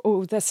in and go,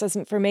 oh, this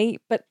isn't for me.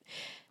 But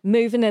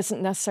moving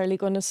isn't necessarily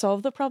going to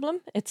solve the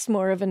problem. It's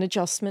more of an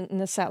adjustment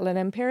and a settling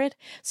in period.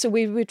 So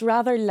we would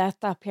rather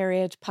let that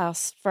period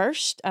pass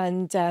first.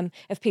 And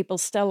if people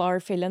still are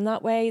feeling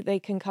that way, they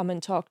can come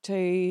and talk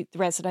to the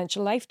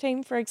residential life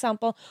team, for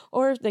example,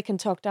 or they can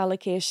talk to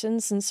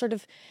allocations and sort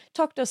of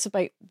talk to us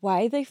about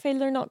why they feel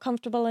they're not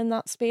comfortable in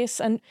that space.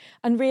 And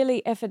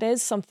really, if it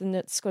is something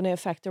that's going to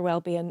affect their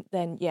well-being,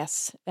 then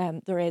yes,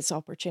 there is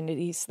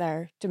opportunities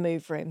there to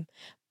move room.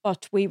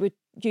 But we would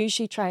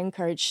usually try and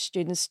encourage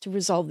students to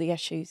resolve the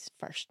issues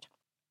first.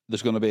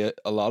 There's going to be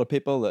a lot of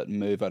people that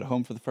move out of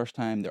home for the first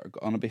time. They're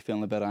going to be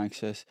feeling a bit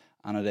anxious.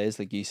 And it is,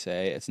 like you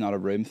say, it's not a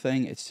room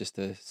thing. It's just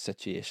a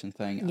situation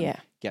thing. And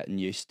getting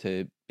used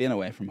to being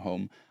away from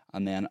home.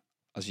 And then,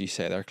 as you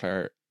say there,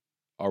 Claire,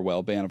 our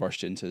well-being of our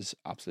students is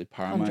absolutely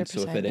paramount.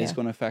 So if it is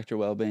going to affect your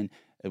well-being,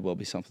 it will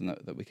be something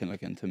that we can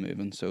look into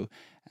moving. So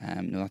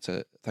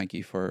thank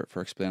you for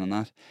explaining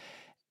that.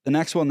 The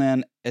next one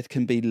then, it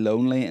can be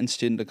lonely in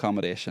student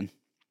accommodation.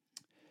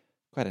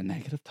 Quite a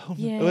negative topic.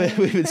 Yeah.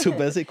 We've been so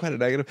busy, quite a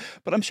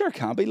negative. But I'm sure it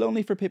can be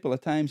lonely for people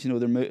at times.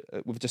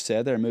 We've just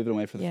said they're moving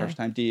away for the first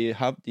time. Do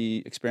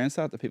you experience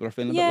that people are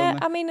feeling a bit lonely?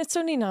 Yeah, I mean, it's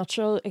only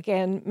natural,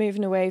 again,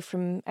 moving away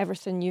from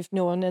everything you've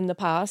known in the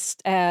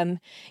past.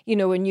 And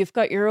you've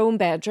got your own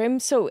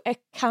bedroom. So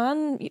it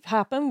can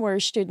happen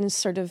where students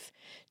sort of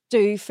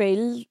do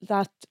feel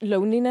that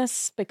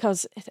loneliness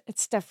because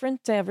it's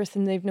different to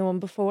everything they've known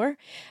before.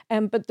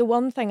 But the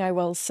one thing I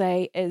will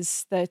say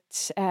is that,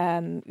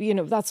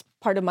 that's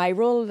part of my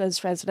role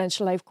as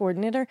residential life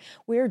coordinator.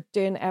 We're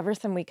doing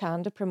everything we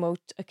can to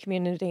promote a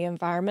community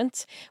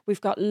environment. We've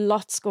got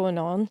lots going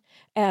on.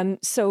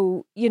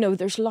 So,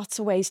 there's lots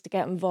of ways to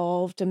get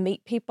involved and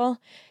meet people.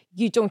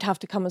 You don't have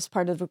to come as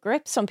part of a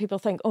group. Some people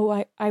think,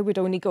 oh, I would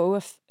only go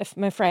if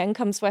my friend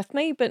comes with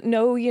me. But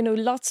no,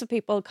 lots of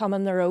people come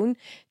on their own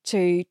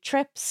to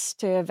trips,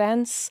 to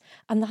events,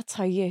 and that's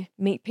how you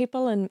meet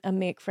people and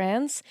make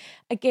friends.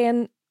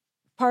 Again,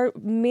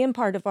 main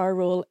part of our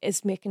role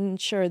is making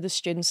sure the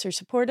students are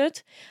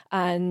supported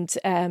and,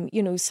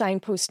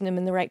 signposting them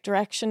in the right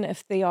direction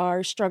if they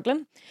are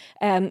struggling.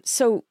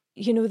 So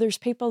there's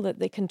people that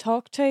they can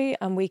talk to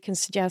and we can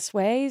suggest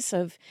ways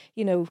of,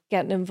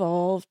 getting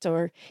involved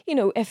or,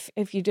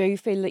 if you do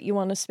feel that you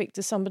want to speak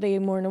to somebody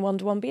more on a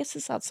one-to-one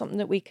basis, that's something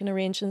that we can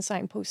arrange and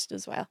signpost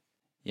as well.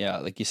 Yeah,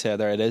 like you said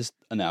there, it is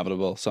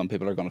inevitable. Some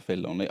people are going to feel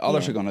lonely.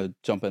 Others are going to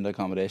jump into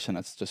accommodation.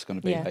 It's just going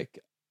to be like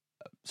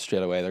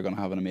straight away they're going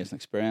to have an amazing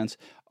experience.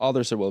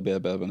 Others, there will be a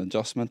bit of an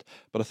adjustment.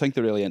 But I think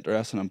the really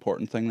interesting and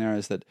important thing there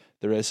is that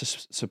there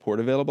is support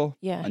available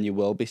and you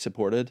will be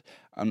supported.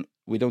 And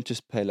we don't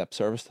just pay lip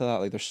service to that.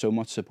 Like, there's so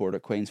much support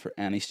at Queen's for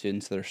any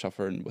students that are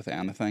suffering with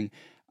anything.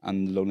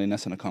 And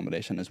loneliness and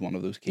accommodation is one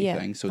of those key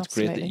things. So it's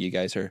great that you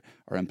guys are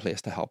in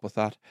place to help with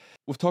that.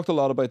 We've talked a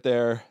lot about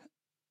the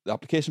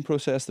application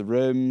process, the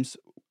rooms,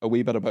 a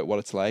wee bit about what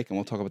it's like, and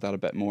we'll talk about that a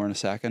bit more in a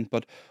second.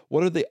 But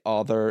what are the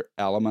other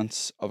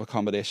elements of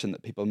accommodation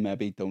that people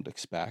maybe don't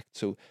expect?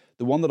 So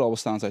the one that always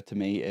stands out to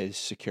me is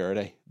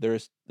security.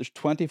 There's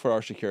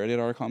 24-hour security at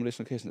our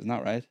accommodation location, isn't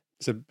that right?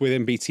 So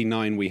within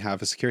BT9, we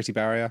have a security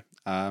barrier.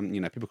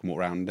 People can walk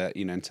around it,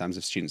 in terms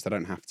of students. They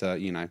don't have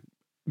to,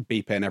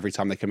 beep in every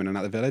time they come in and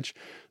out of the village.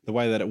 The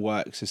way that it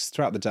works is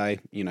throughout the day,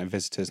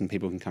 visitors and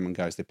people can come and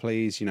go as they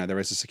please. There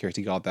is a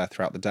security guard there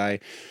throughout the day.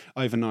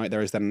 Overnight,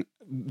 there is then,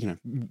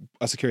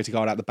 a security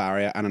guard at the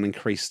barrier and an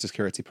increased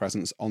security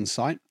presence on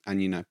site.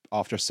 And,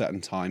 after a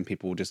certain time,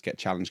 people will just get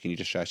challenged. Can you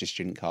just show us your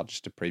student card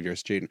just to prove you're a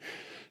student?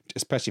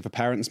 Especially for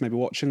parents maybe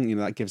watching,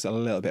 that gives a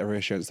little bit of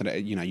reassurance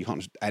that, you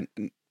can't just,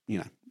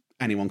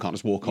 anyone can't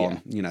just walk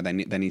on. You know,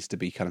 there needs to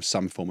be kind of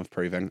some form of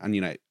proving, and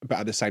you know, but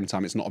at the same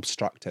time, it's not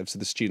obstructive. So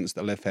the students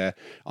that live here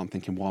aren't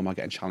thinking, "Why am I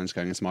getting challenged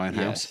going into my own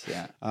house?"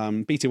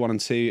 BT 1 and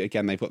 2,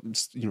 again, they've got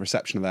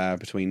reception there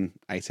between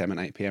 8 a.m. and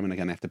 8 p.m. and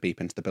again, they have to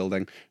beep into the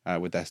building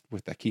with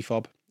their key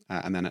fob,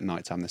 and then at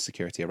night time, there's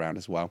security around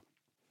as well.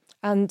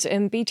 And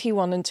in BT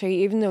 1 and 2,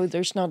 even though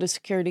there's not a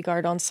security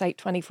guard on site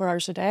 24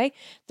 hours a day,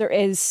 there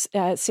is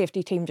a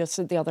safety team just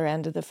at the other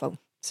end of the phone.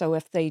 So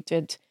if they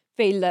did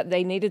feel that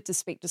they needed to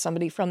speak to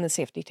somebody from the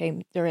safety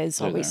team, there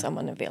is always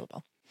someone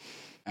available.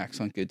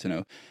 Excellent, good to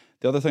know.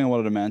 The other thing I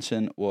wanted to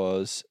mention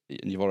was,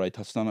 and you've already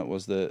touched on it,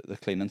 was the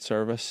cleaning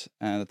service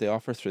that they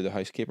offer through the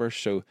housekeepers.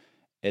 So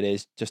it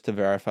is, just to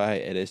verify,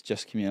 it is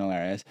just communal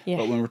areas. Yeah.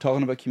 But when we're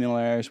talking about communal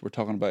areas, we're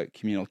talking about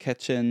communal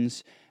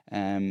kitchens,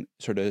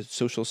 sort of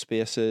social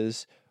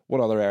spaces. What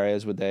other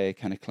areas would they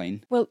kind of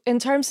clean? Well, in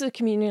terms of the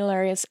communal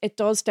areas, it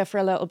does differ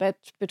a little bit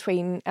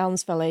between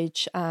Elms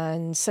Village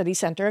and city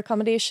centre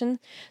accommodation.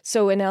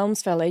 So in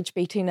Elms Village,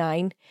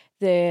 BT9,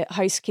 the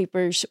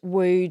housekeepers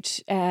would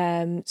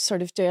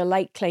sort of do a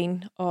light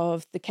clean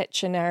of the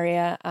kitchen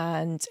area,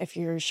 and if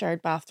you're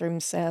shared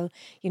bathrooms, they'll,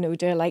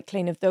 do a light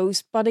clean of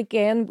those. But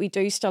again, we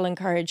do still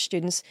encourage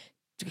students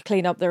to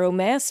clean up their own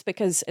mess,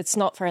 because it's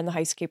not fair on the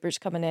housekeepers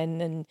coming in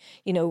and,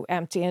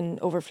 emptying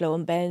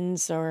overflowing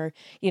bins or,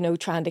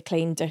 trying to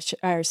clean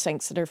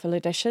sinks that are full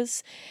of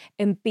dishes.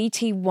 In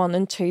BT 1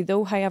 and 2,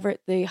 though, however,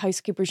 the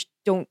housekeepers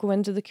don't go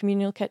into the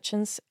communal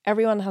kitchens.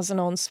 Everyone has an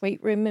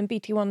ensuite room in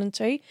BT 1 and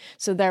 2,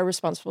 so they're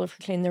responsible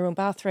for cleaning their own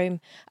bathroom,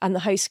 and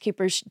the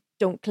housekeepers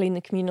don't clean the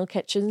communal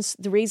kitchens.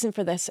 The reason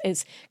for this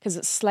is because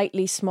it's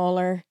slightly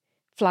smaller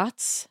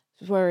flats.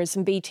 Whereas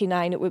in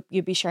BT9,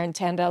 you'd be sharing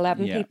 10 to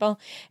 11 people.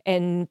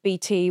 In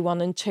BT 1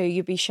 and 2,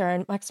 you'd be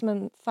sharing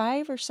maximum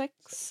 5 or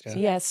 6.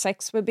 Yeah,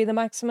 6 would be the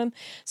maximum.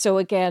 So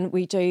again,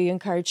 we do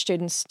encourage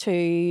students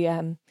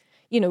to,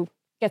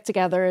 get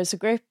together as a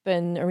group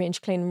and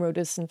arrange cleaning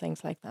rotas and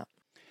things like that.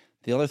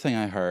 The other thing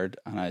I heard,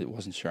 and I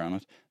wasn't sure on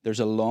it,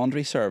 there's a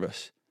laundry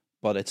service,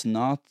 but it's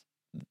not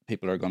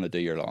people are going to do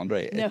your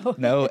laundry.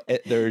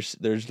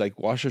 There's like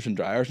washers and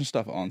dryers and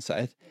stuff on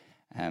site.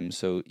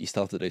 So you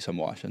still have to do some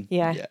washing.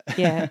 Yeah.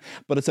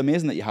 But it's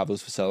amazing that you have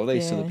those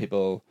facilities so that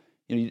people,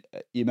 you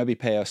maybe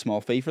pay a small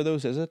fee for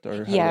those, is it?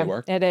 Or how do they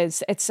work? It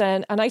is. It's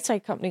an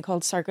outside company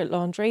called Circuit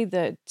Laundry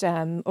that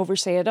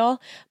oversee it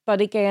all.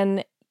 But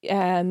again,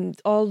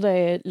 all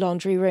the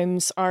laundry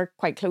rooms are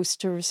quite close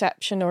to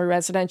reception or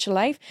residential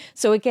life.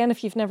 So again,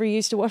 if you've never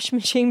used a washing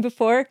machine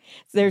before,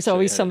 there's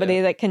always somebody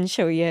that can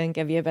show you and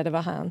give you a bit of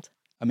a hand.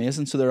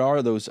 Amazing. So there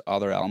are those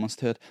other elements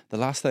to it. The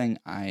last thing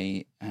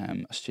a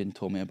student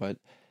told me about,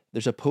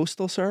 there's a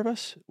postal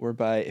service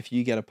whereby if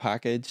you get a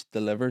package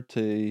delivered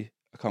to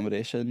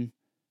accommodation,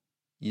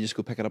 you just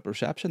go pick it up at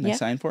reception. They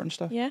sign for it and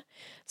stuff. Yeah.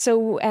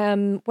 So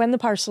when the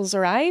parcels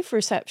arrive,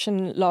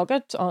 reception log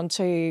it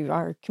onto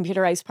our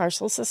computerised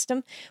parcel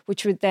system,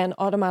 which would then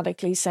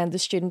automatically send the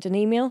student an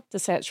email to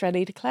say it's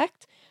ready to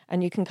collect,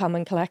 and you can come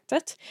and collect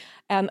it.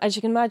 As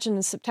you can imagine,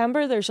 in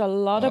September, there's a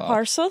lot of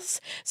parcels.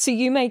 So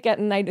you might get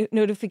a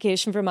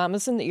notification from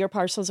Amazon that your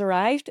parcel's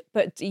arrived,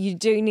 but you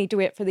do need to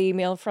wait for the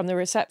email from the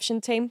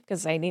reception team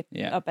because they need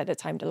a bit of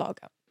time to log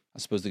it. I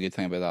suppose the good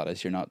thing about that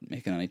is you're not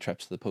making any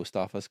trips to the post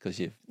office because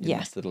you've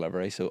missed the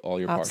delivery, so all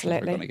your parcels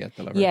are going to get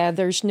delivered. Yeah,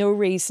 there's no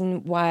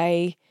reason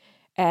why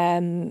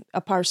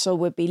a parcel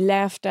would be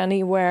left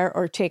anywhere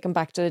or taken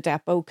back to the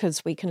depot,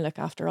 because we can look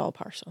after all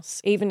parcels.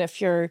 Even if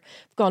you're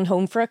gone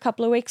home for a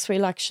couple of weeks,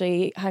 we'll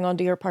actually hang on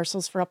to your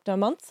parcels for up to a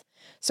month.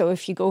 So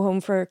if you go home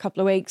for a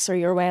couple of weeks or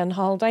you're away on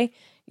holiday,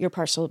 your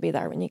parcel will be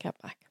there when you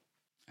get back.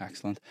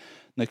 Excellent.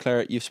 Now,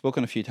 Clare, you've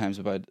spoken a few times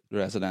about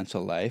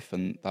residential life,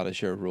 and that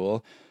is your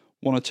role.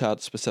 Want to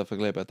chat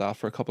specifically about that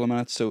for a couple of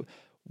minutes. So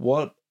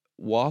what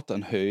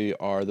and who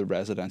are the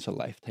residential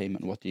life team,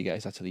 and what do you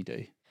guys actually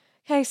do?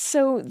 Okay,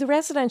 so the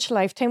residential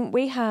life team,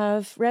 we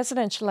have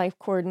residential life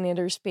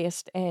coordinators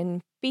based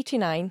in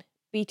BT9,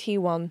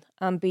 BT1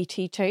 and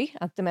BT2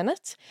 at the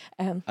minute.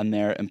 And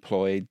they're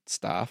employed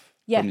staff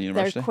from the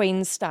university? They're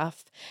Queen's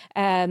staff.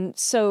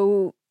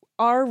 So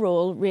our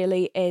role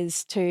really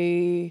is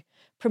to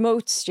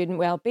promote student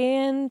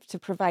wellbeing, to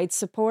provide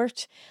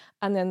support.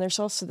 And then there's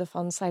also the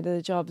fun side of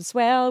the job as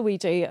well. We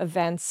do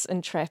events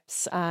and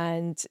trips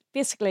and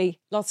basically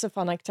lots of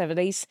fun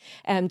activities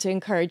to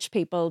encourage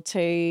people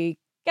to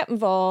get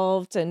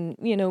involved and,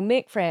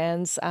 make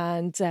friends.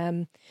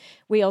 And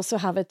we also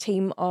have a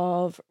team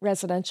of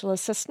residential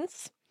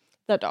assistants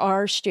that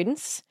are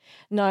students.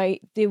 Now,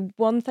 the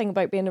one thing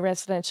about being a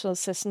residential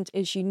assistant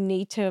is you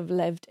need to have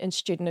lived in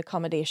student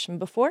accommodation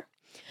before.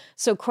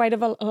 So quite a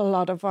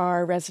lot of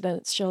our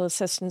residential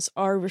assistants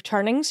are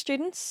returning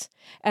students,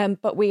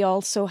 but we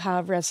also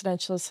have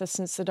residential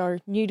assistants that are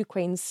new to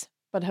Queen's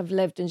but have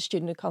lived in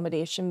student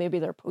accommodation. Maybe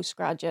they're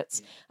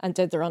postgraduates and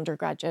did their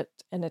undergraduate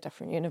in a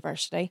different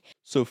university.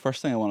 So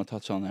first thing I want to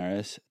touch on there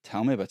is,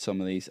 tell me about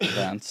some of these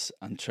events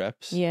and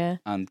trips. Yeah.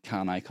 And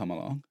can I come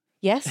along?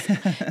 Yes.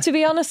 To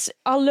be honest,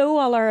 although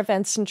all our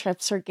events and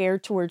trips are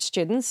geared towards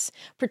students,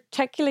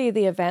 particularly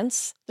the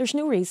events, there's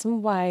no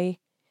reason why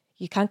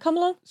you can come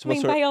along. So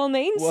by all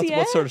means,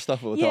 what sort of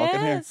stuff are we talking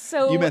here?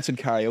 So you mentioned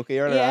karaoke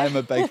earlier. Yeah. I'm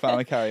a big fan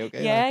of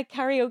karaoke. Yeah,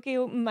 karaoke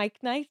open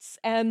mic nights.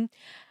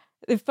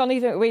 The funny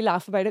thing, we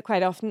laugh about it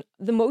quite often.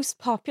 The most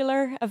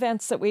popular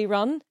events that we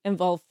run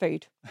involve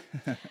food.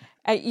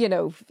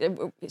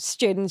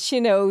 Students,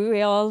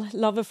 we all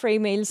love a free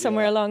meal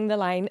somewhere along the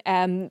line.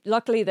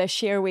 Luckily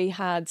this year we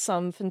had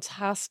some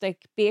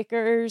fantastic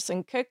bakers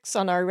and cooks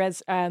on our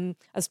as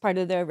part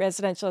of the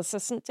residential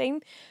assistant team.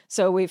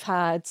 So we've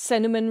had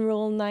cinnamon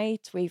roll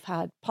night, we've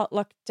had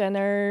potluck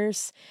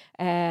dinners,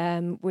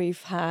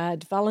 we've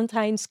had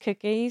Valentine's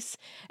cookies,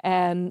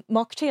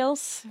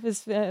 mocktails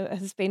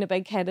has been a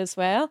big hit as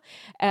well.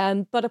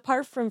 But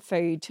apart from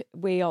food,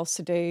 we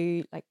also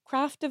do like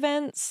craft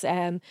events.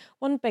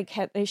 One big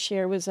hit this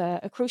year was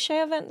a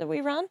crochet event that we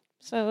ran.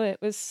 So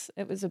it was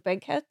a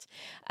big hit.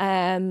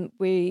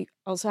 We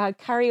also had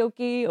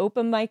karaoke,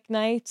 open mic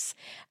nights,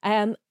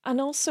 and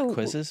also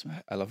quizzes.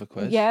 I love a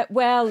quiz. Yeah,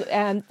 well,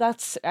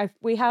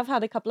 we have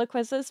had a couple of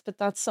quizzes, but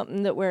that's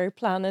something that we're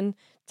planning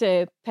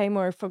to pay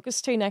more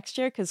focus to next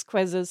year because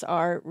quizzes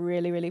are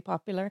really, really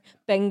popular.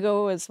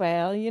 Bingo as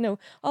well,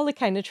 all the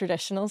kind of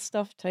traditional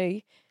stuff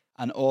too.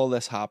 And all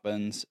this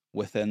happens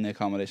within the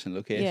accommodation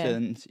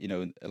locations.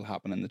 It'll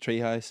happen in the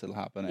treehouse. It'll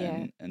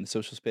happen in the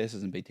social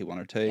spaces in BT1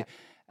 or 2.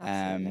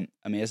 Yeah,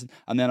 amazing.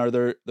 And then are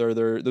there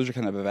those are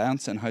kind of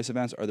events and house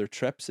events. Are there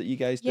trips that you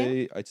guys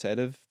do outside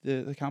of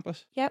the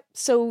campus? Yep.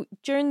 So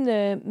during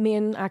the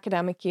main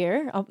academic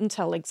year, up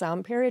until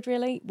exam period,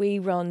 really, we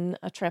run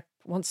a trip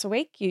once a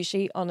week,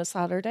 usually on a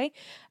Saturday.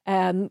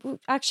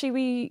 Actually,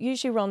 we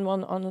usually run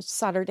one on a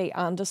Saturday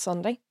and a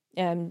Sunday.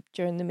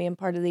 During the main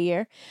part of the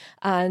year,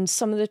 and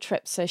some of the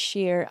trips this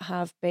year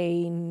have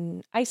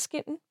been ice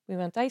skating. We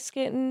went ice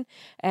skating.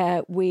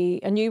 A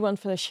new one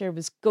for this year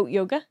was goat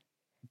yoga.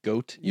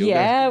 Goat yoga,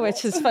 yeah,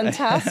 which is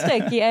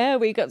fantastic. Yeah,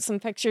 we got some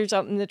pictures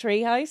up in the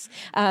treehouse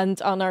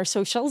and on our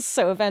socials.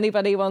 So if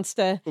anybody wants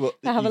to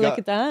have a look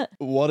at that,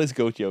 what is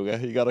goat yoga?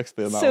 You got to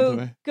explain that one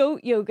to me.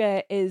 Goat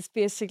yoga is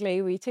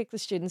basically we take the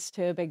students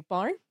to a big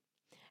barn.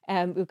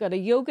 We've got a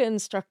yoga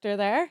instructor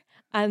there.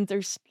 And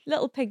there's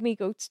little pygmy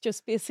goats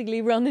just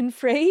basically running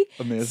free.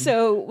 Amazing.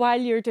 So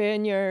while you're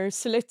doing your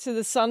salute to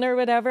the sun or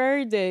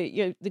whatever,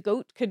 the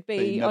goat could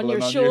be on your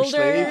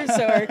shoulders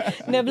or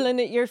nibbling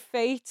at your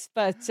feet.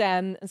 But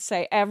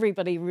say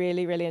everybody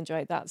really, really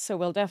enjoyed that. So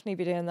we'll definitely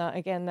be doing that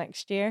again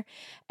next year.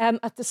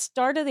 At the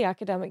start of the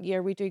academic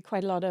year, we do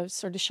quite a lot of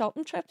sort of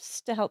shopping trips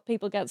to help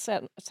people get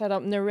set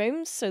up in their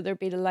rooms. So there'll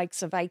be the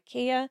likes of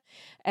IKEA,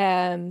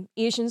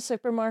 Asian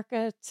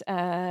supermarket.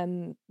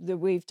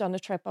 We've done a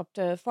trip up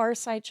to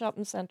Forest Side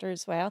Shopping Centre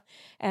as well.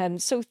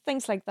 So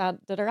things like that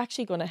are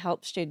actually going to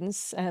help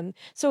students.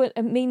 So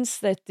it means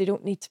that they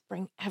don't need to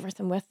bring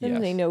everything with them.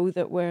 Yes. They know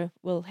that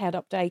we'll head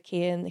up to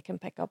IKEA and they can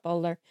pick up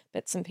all their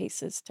bits and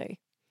pieces too.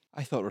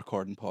 I thought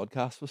recording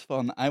podcasts was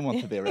fun. I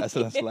want to be a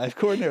residential life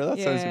coordinator. That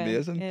sounds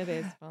amazing. It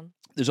is fun.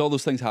 There's all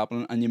those things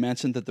happening, and you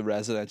mentioned that the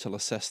residential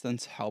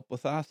assistants help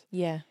with that.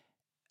 Yeah.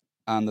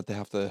 And that they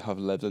have to have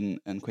lived in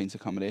Queen's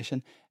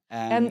accommodation.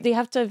 They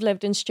have to have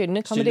lived in student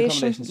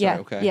accommodation.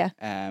 Okay.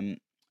 Yeah.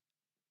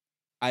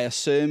 I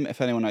assume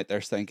if anyone out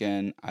there's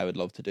thinking, I would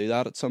love to do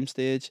that at some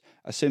stage,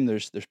 I assume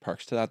there's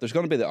perks to that. There's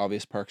going to be the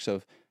obvious perks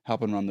of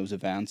helping run those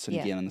events and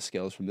gaining the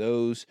skills from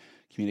those,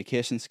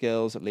 communication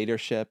skills,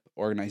 leadership,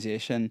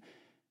 organisation.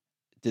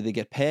 Do they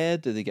get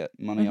paid? Do they get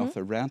money off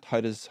their rent? How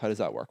does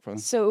that work for them?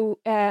 So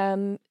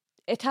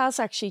it has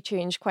actually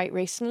changed quite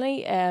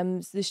recently.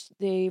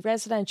 The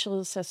residential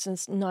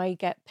assistants now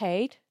get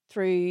paid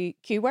through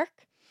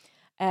Q-Work.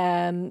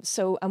 And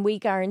we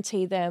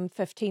guarantee them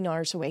 15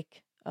 hours a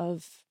week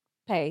of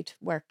paid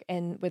work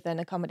within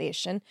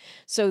accommodation.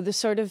 So the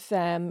sort of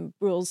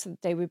rules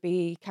that they would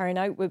be carrying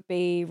out would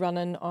be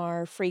running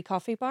our free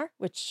coffee bar,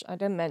 which I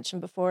didn't mention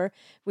before.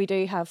 We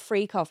do have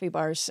free coffee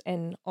bars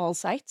in all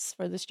sites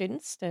for the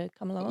students to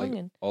come along.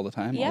 And all the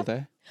time, all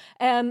day?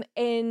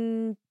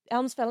 In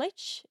Elms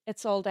Village,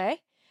 it's all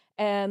day.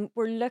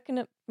 We're looking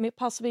at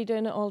possibly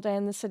doing it all day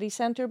in the city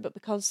centre, but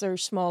because they're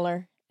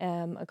smaller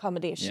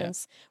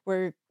accommodations,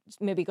 we're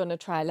maybe going to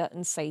trial it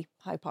and see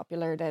how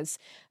popular it is.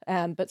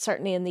 But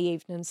certainly in the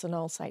evenings on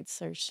all sites,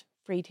 there's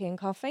free tea and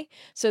coffee.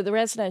 So the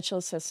residential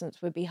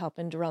assistants would be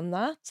helping to run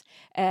that.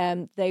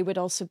 They would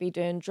also be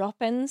doing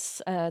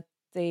drop-ins in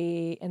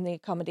the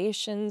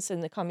accommodations,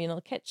 in the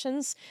communal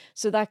kitchens.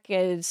 So that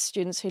gives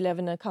students who live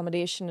in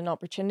accommodation an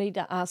opportunity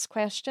to ask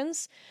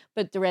questions.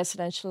 But the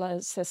residential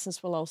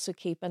assistants will also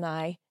keep an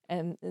eye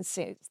and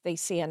see if they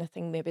see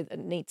anything maybe that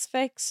needs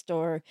fixed,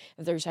 or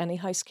if there's any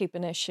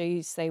housekeeping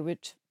issues, they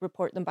would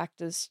report them back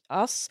to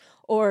us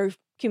or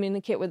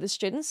communicate with the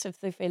students if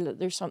they feel that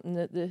there's something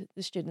that the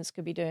students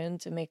could be doing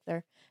to make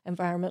their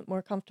environment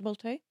more comfortable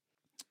too.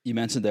 You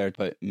mentioned there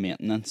about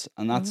maintenance,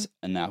 and that's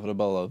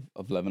inevitable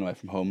of living away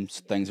from home.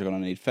 So things are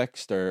going to need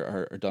fixed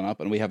or done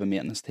up, and we have a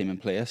maintenance team in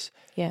place.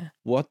 Yeah.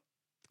 What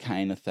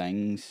kind of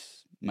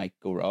things might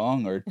go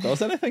wrong, or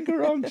does anything go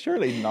wrong?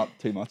 Surely not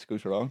too much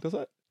goes wrong, does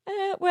it?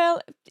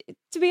 Well,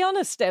 to be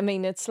honest, I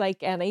mean, it's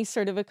like any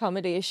sort of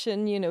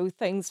accommodation,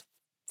 things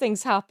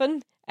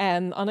happen.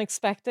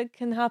 unexpected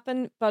can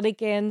happen. But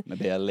again,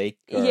 maybe a leak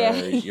or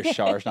your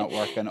shower's not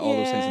working, all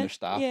those things, and there's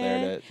staff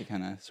there to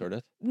kind of sort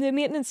it. The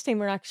maintenance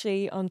team are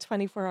actually on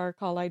 24-hour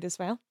call out as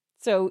well.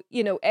 So,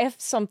 if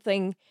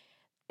something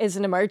is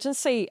an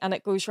emergency and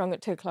it goes wrong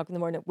at 2:00 in the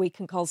morning, we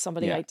can call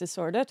somebody out to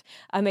sort it.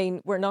 I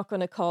mean, we're not going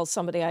to call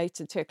somebody out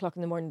at 2:00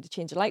 in the morning to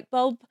change a light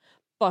bulb,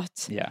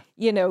 but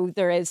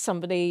there is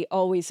somebody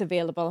always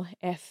available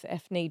if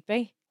need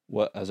be.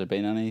 What, has there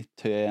been any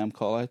 2 a.m.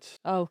 call outs?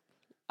 Oh,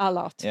 a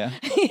lot. Yeah.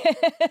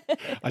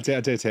 I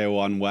did hear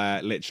one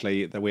where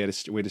literally we had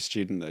a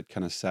student that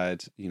kind of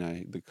said,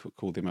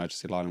 called the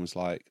emergency line and was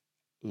like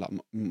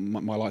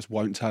my lights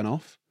won't turn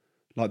off.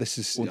 Like, this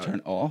is won't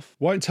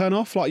turn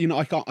off. Like,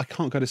 I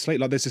can't go to sleep.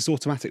 Like, there's this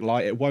automatic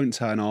light, it won't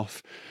turn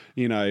off.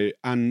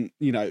 And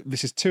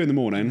this is 2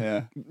 a.m.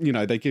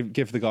 Yeah. They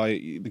give the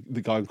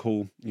guy a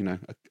call.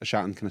 A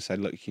shout and kind of said,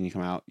 look, can you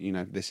come out?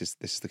 This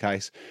is the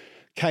case.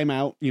 Came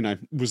out.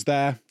 Was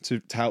there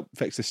to help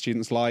fix the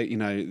student's light.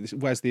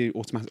 Where's the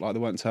automatic light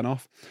that won't turn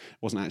off? It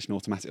wasn't actually an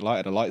automatic light;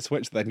 it had a light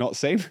switch that they'd not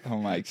seen. Oh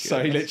my god!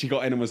 So he literally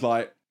got in and was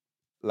like,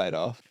 light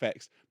off,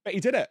 fixed. But he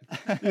did it.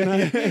 He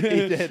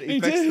did. He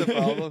fixed the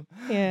problem.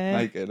 Yeah.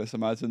 My goodness,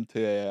 imagine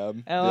 2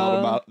 a.m.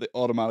 The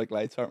automatic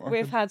lights aren't working.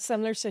 We've had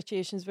similar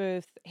situations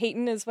with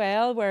heating as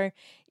well, where,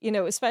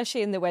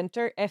 especially in the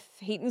winter, if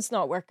heating's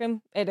not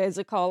working, it is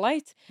a call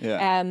out.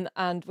 Yeah.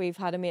 And we've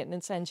had a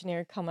maintenance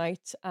engineer come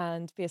out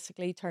and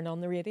basically turn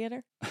on the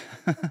radiator,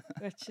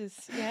 which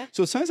is,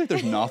 So it sounds like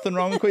there's nothing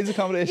wrong with Queen's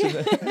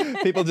Accommodation.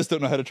 People just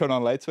don't know how to turn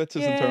on light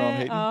switches and turn on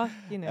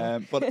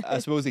heating. But I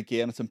suppose,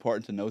 again, it's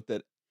important to note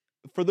that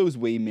for those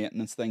wee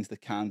maintenance things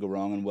that can go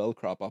wrong and will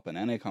crop up in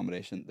any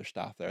accommodation, there's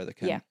staff there that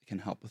can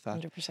help with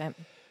that. 100%.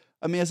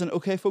 Amazing.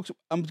 Okay, folks,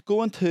 I'm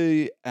going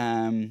to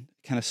kind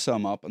of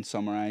sum up and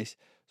summarise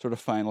sort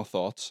of final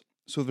thoughts.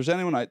 So if there's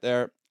anyone out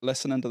there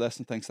listening to this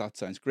and thinks that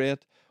sounds great,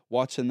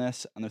 watching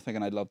this, and they're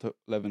thinking I'd love to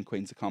live in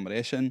Queen's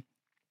Accommodation,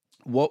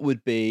 what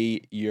would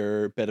be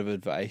your bit of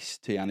advice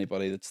to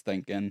anybody that's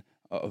thinking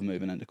of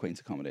moving into Queen's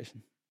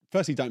Accommodation?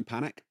 Firstly, don't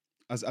panic.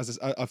 As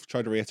I've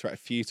tried to reiterate a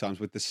few times,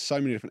 there's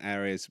so many different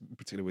areas,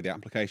 particularly with the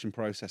application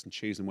process and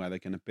choosing where they're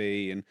going to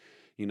be. And,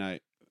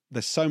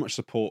 there's so much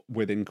support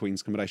within Queen's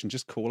Accommodation.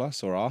 Just call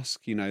us or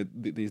ask.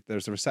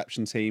 There's a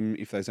reception team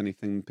if there's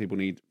anything people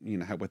need,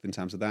 help with in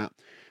terms of that.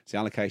 It's the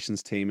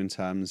allocations team in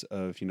terms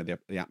of, the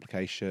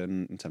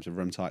application, in terms of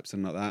room types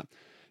and like that.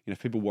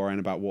 If people worrying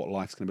about what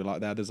life's going to be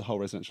like there's a whole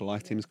residential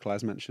life team, as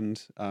Claire's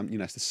mentioned. So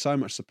there's so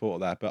much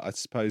support there. But I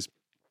suppose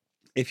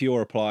if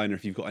you're applying or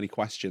if you've got any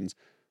questions,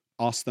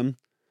 ask them,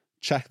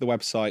 check the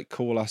website,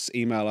 call us,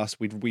 email us.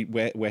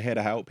 We're here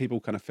to help. People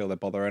kind of feel they're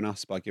bothering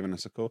us by giving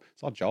us a call.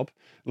 It's our job.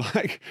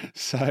 I'd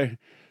say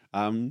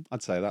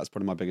that's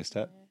probably my biggest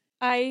tip.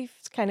 I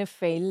kind of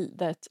feel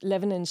that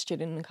living in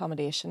student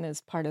accommodation is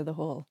part of the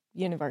whole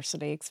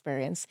university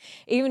experience.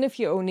 Even if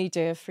you only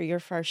do it for your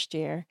first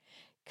year,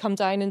 come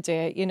down and do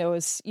it.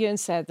 As Euan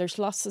said, there's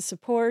lots of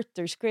support,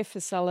 there's great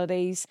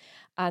facilities,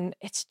 and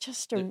it's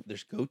just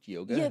there's goat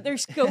yoga. Yeah,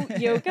 there's goat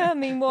yoga. I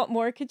mean, what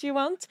more could you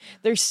want?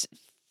 There's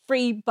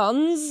free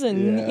buns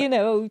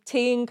and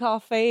tea and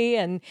coffee,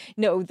 and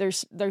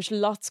there's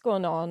lots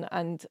going on.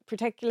 And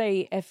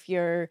particularly if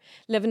you're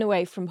living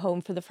away from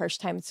home for the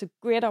first time, it's a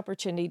great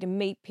opportunity to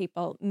meet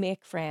people,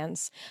 make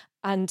friends.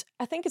 And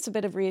I think it's a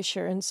bit of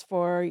reassurance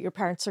for your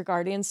parents or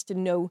guardians to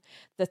know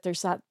that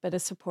there's that bit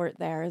of support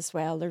there as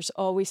well. There's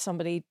always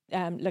somebody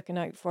looking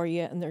out for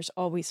you, and there's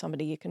always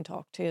somebody you can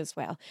talk to as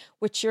well,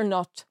 which you're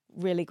not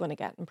really going to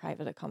get in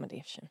private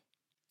accommodation.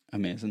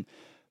 Amazing.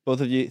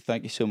 Both of you,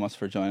 thank you so much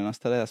for joining us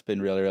today. That's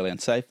been really, really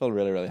insightful,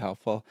 really, really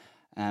helpful.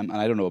 And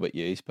I don't know about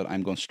you, but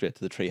I'm going straight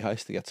to the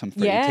treehouse to get some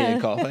free tea and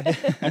coffee.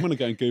 I'm going to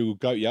go and Google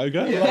goat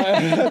yoga.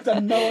 I've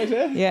done no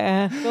idea.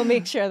 Yeah, we'll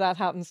make sure that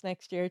happens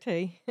next year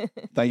too.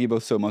 Thank you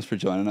both so much for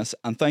joining us.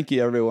 And thank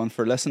you everyone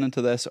for listening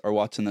to this or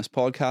watching this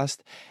podcast.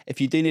 If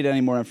you do need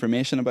any more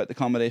information about the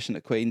accommodation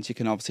at Queen's, you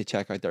can obviously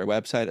check out their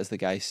website, as the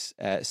guys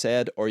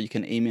said, or you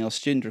can email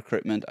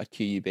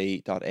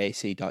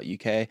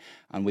studentrecruitment@qub.ac.uk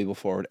and we will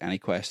forward any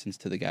questions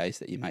to the guys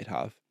that you might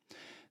have.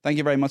 Thank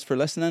you very much for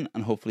listening,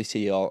 and hopefully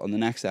see you all on the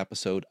next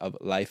episode of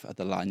Life at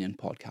the Lanyon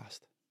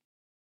Podcast.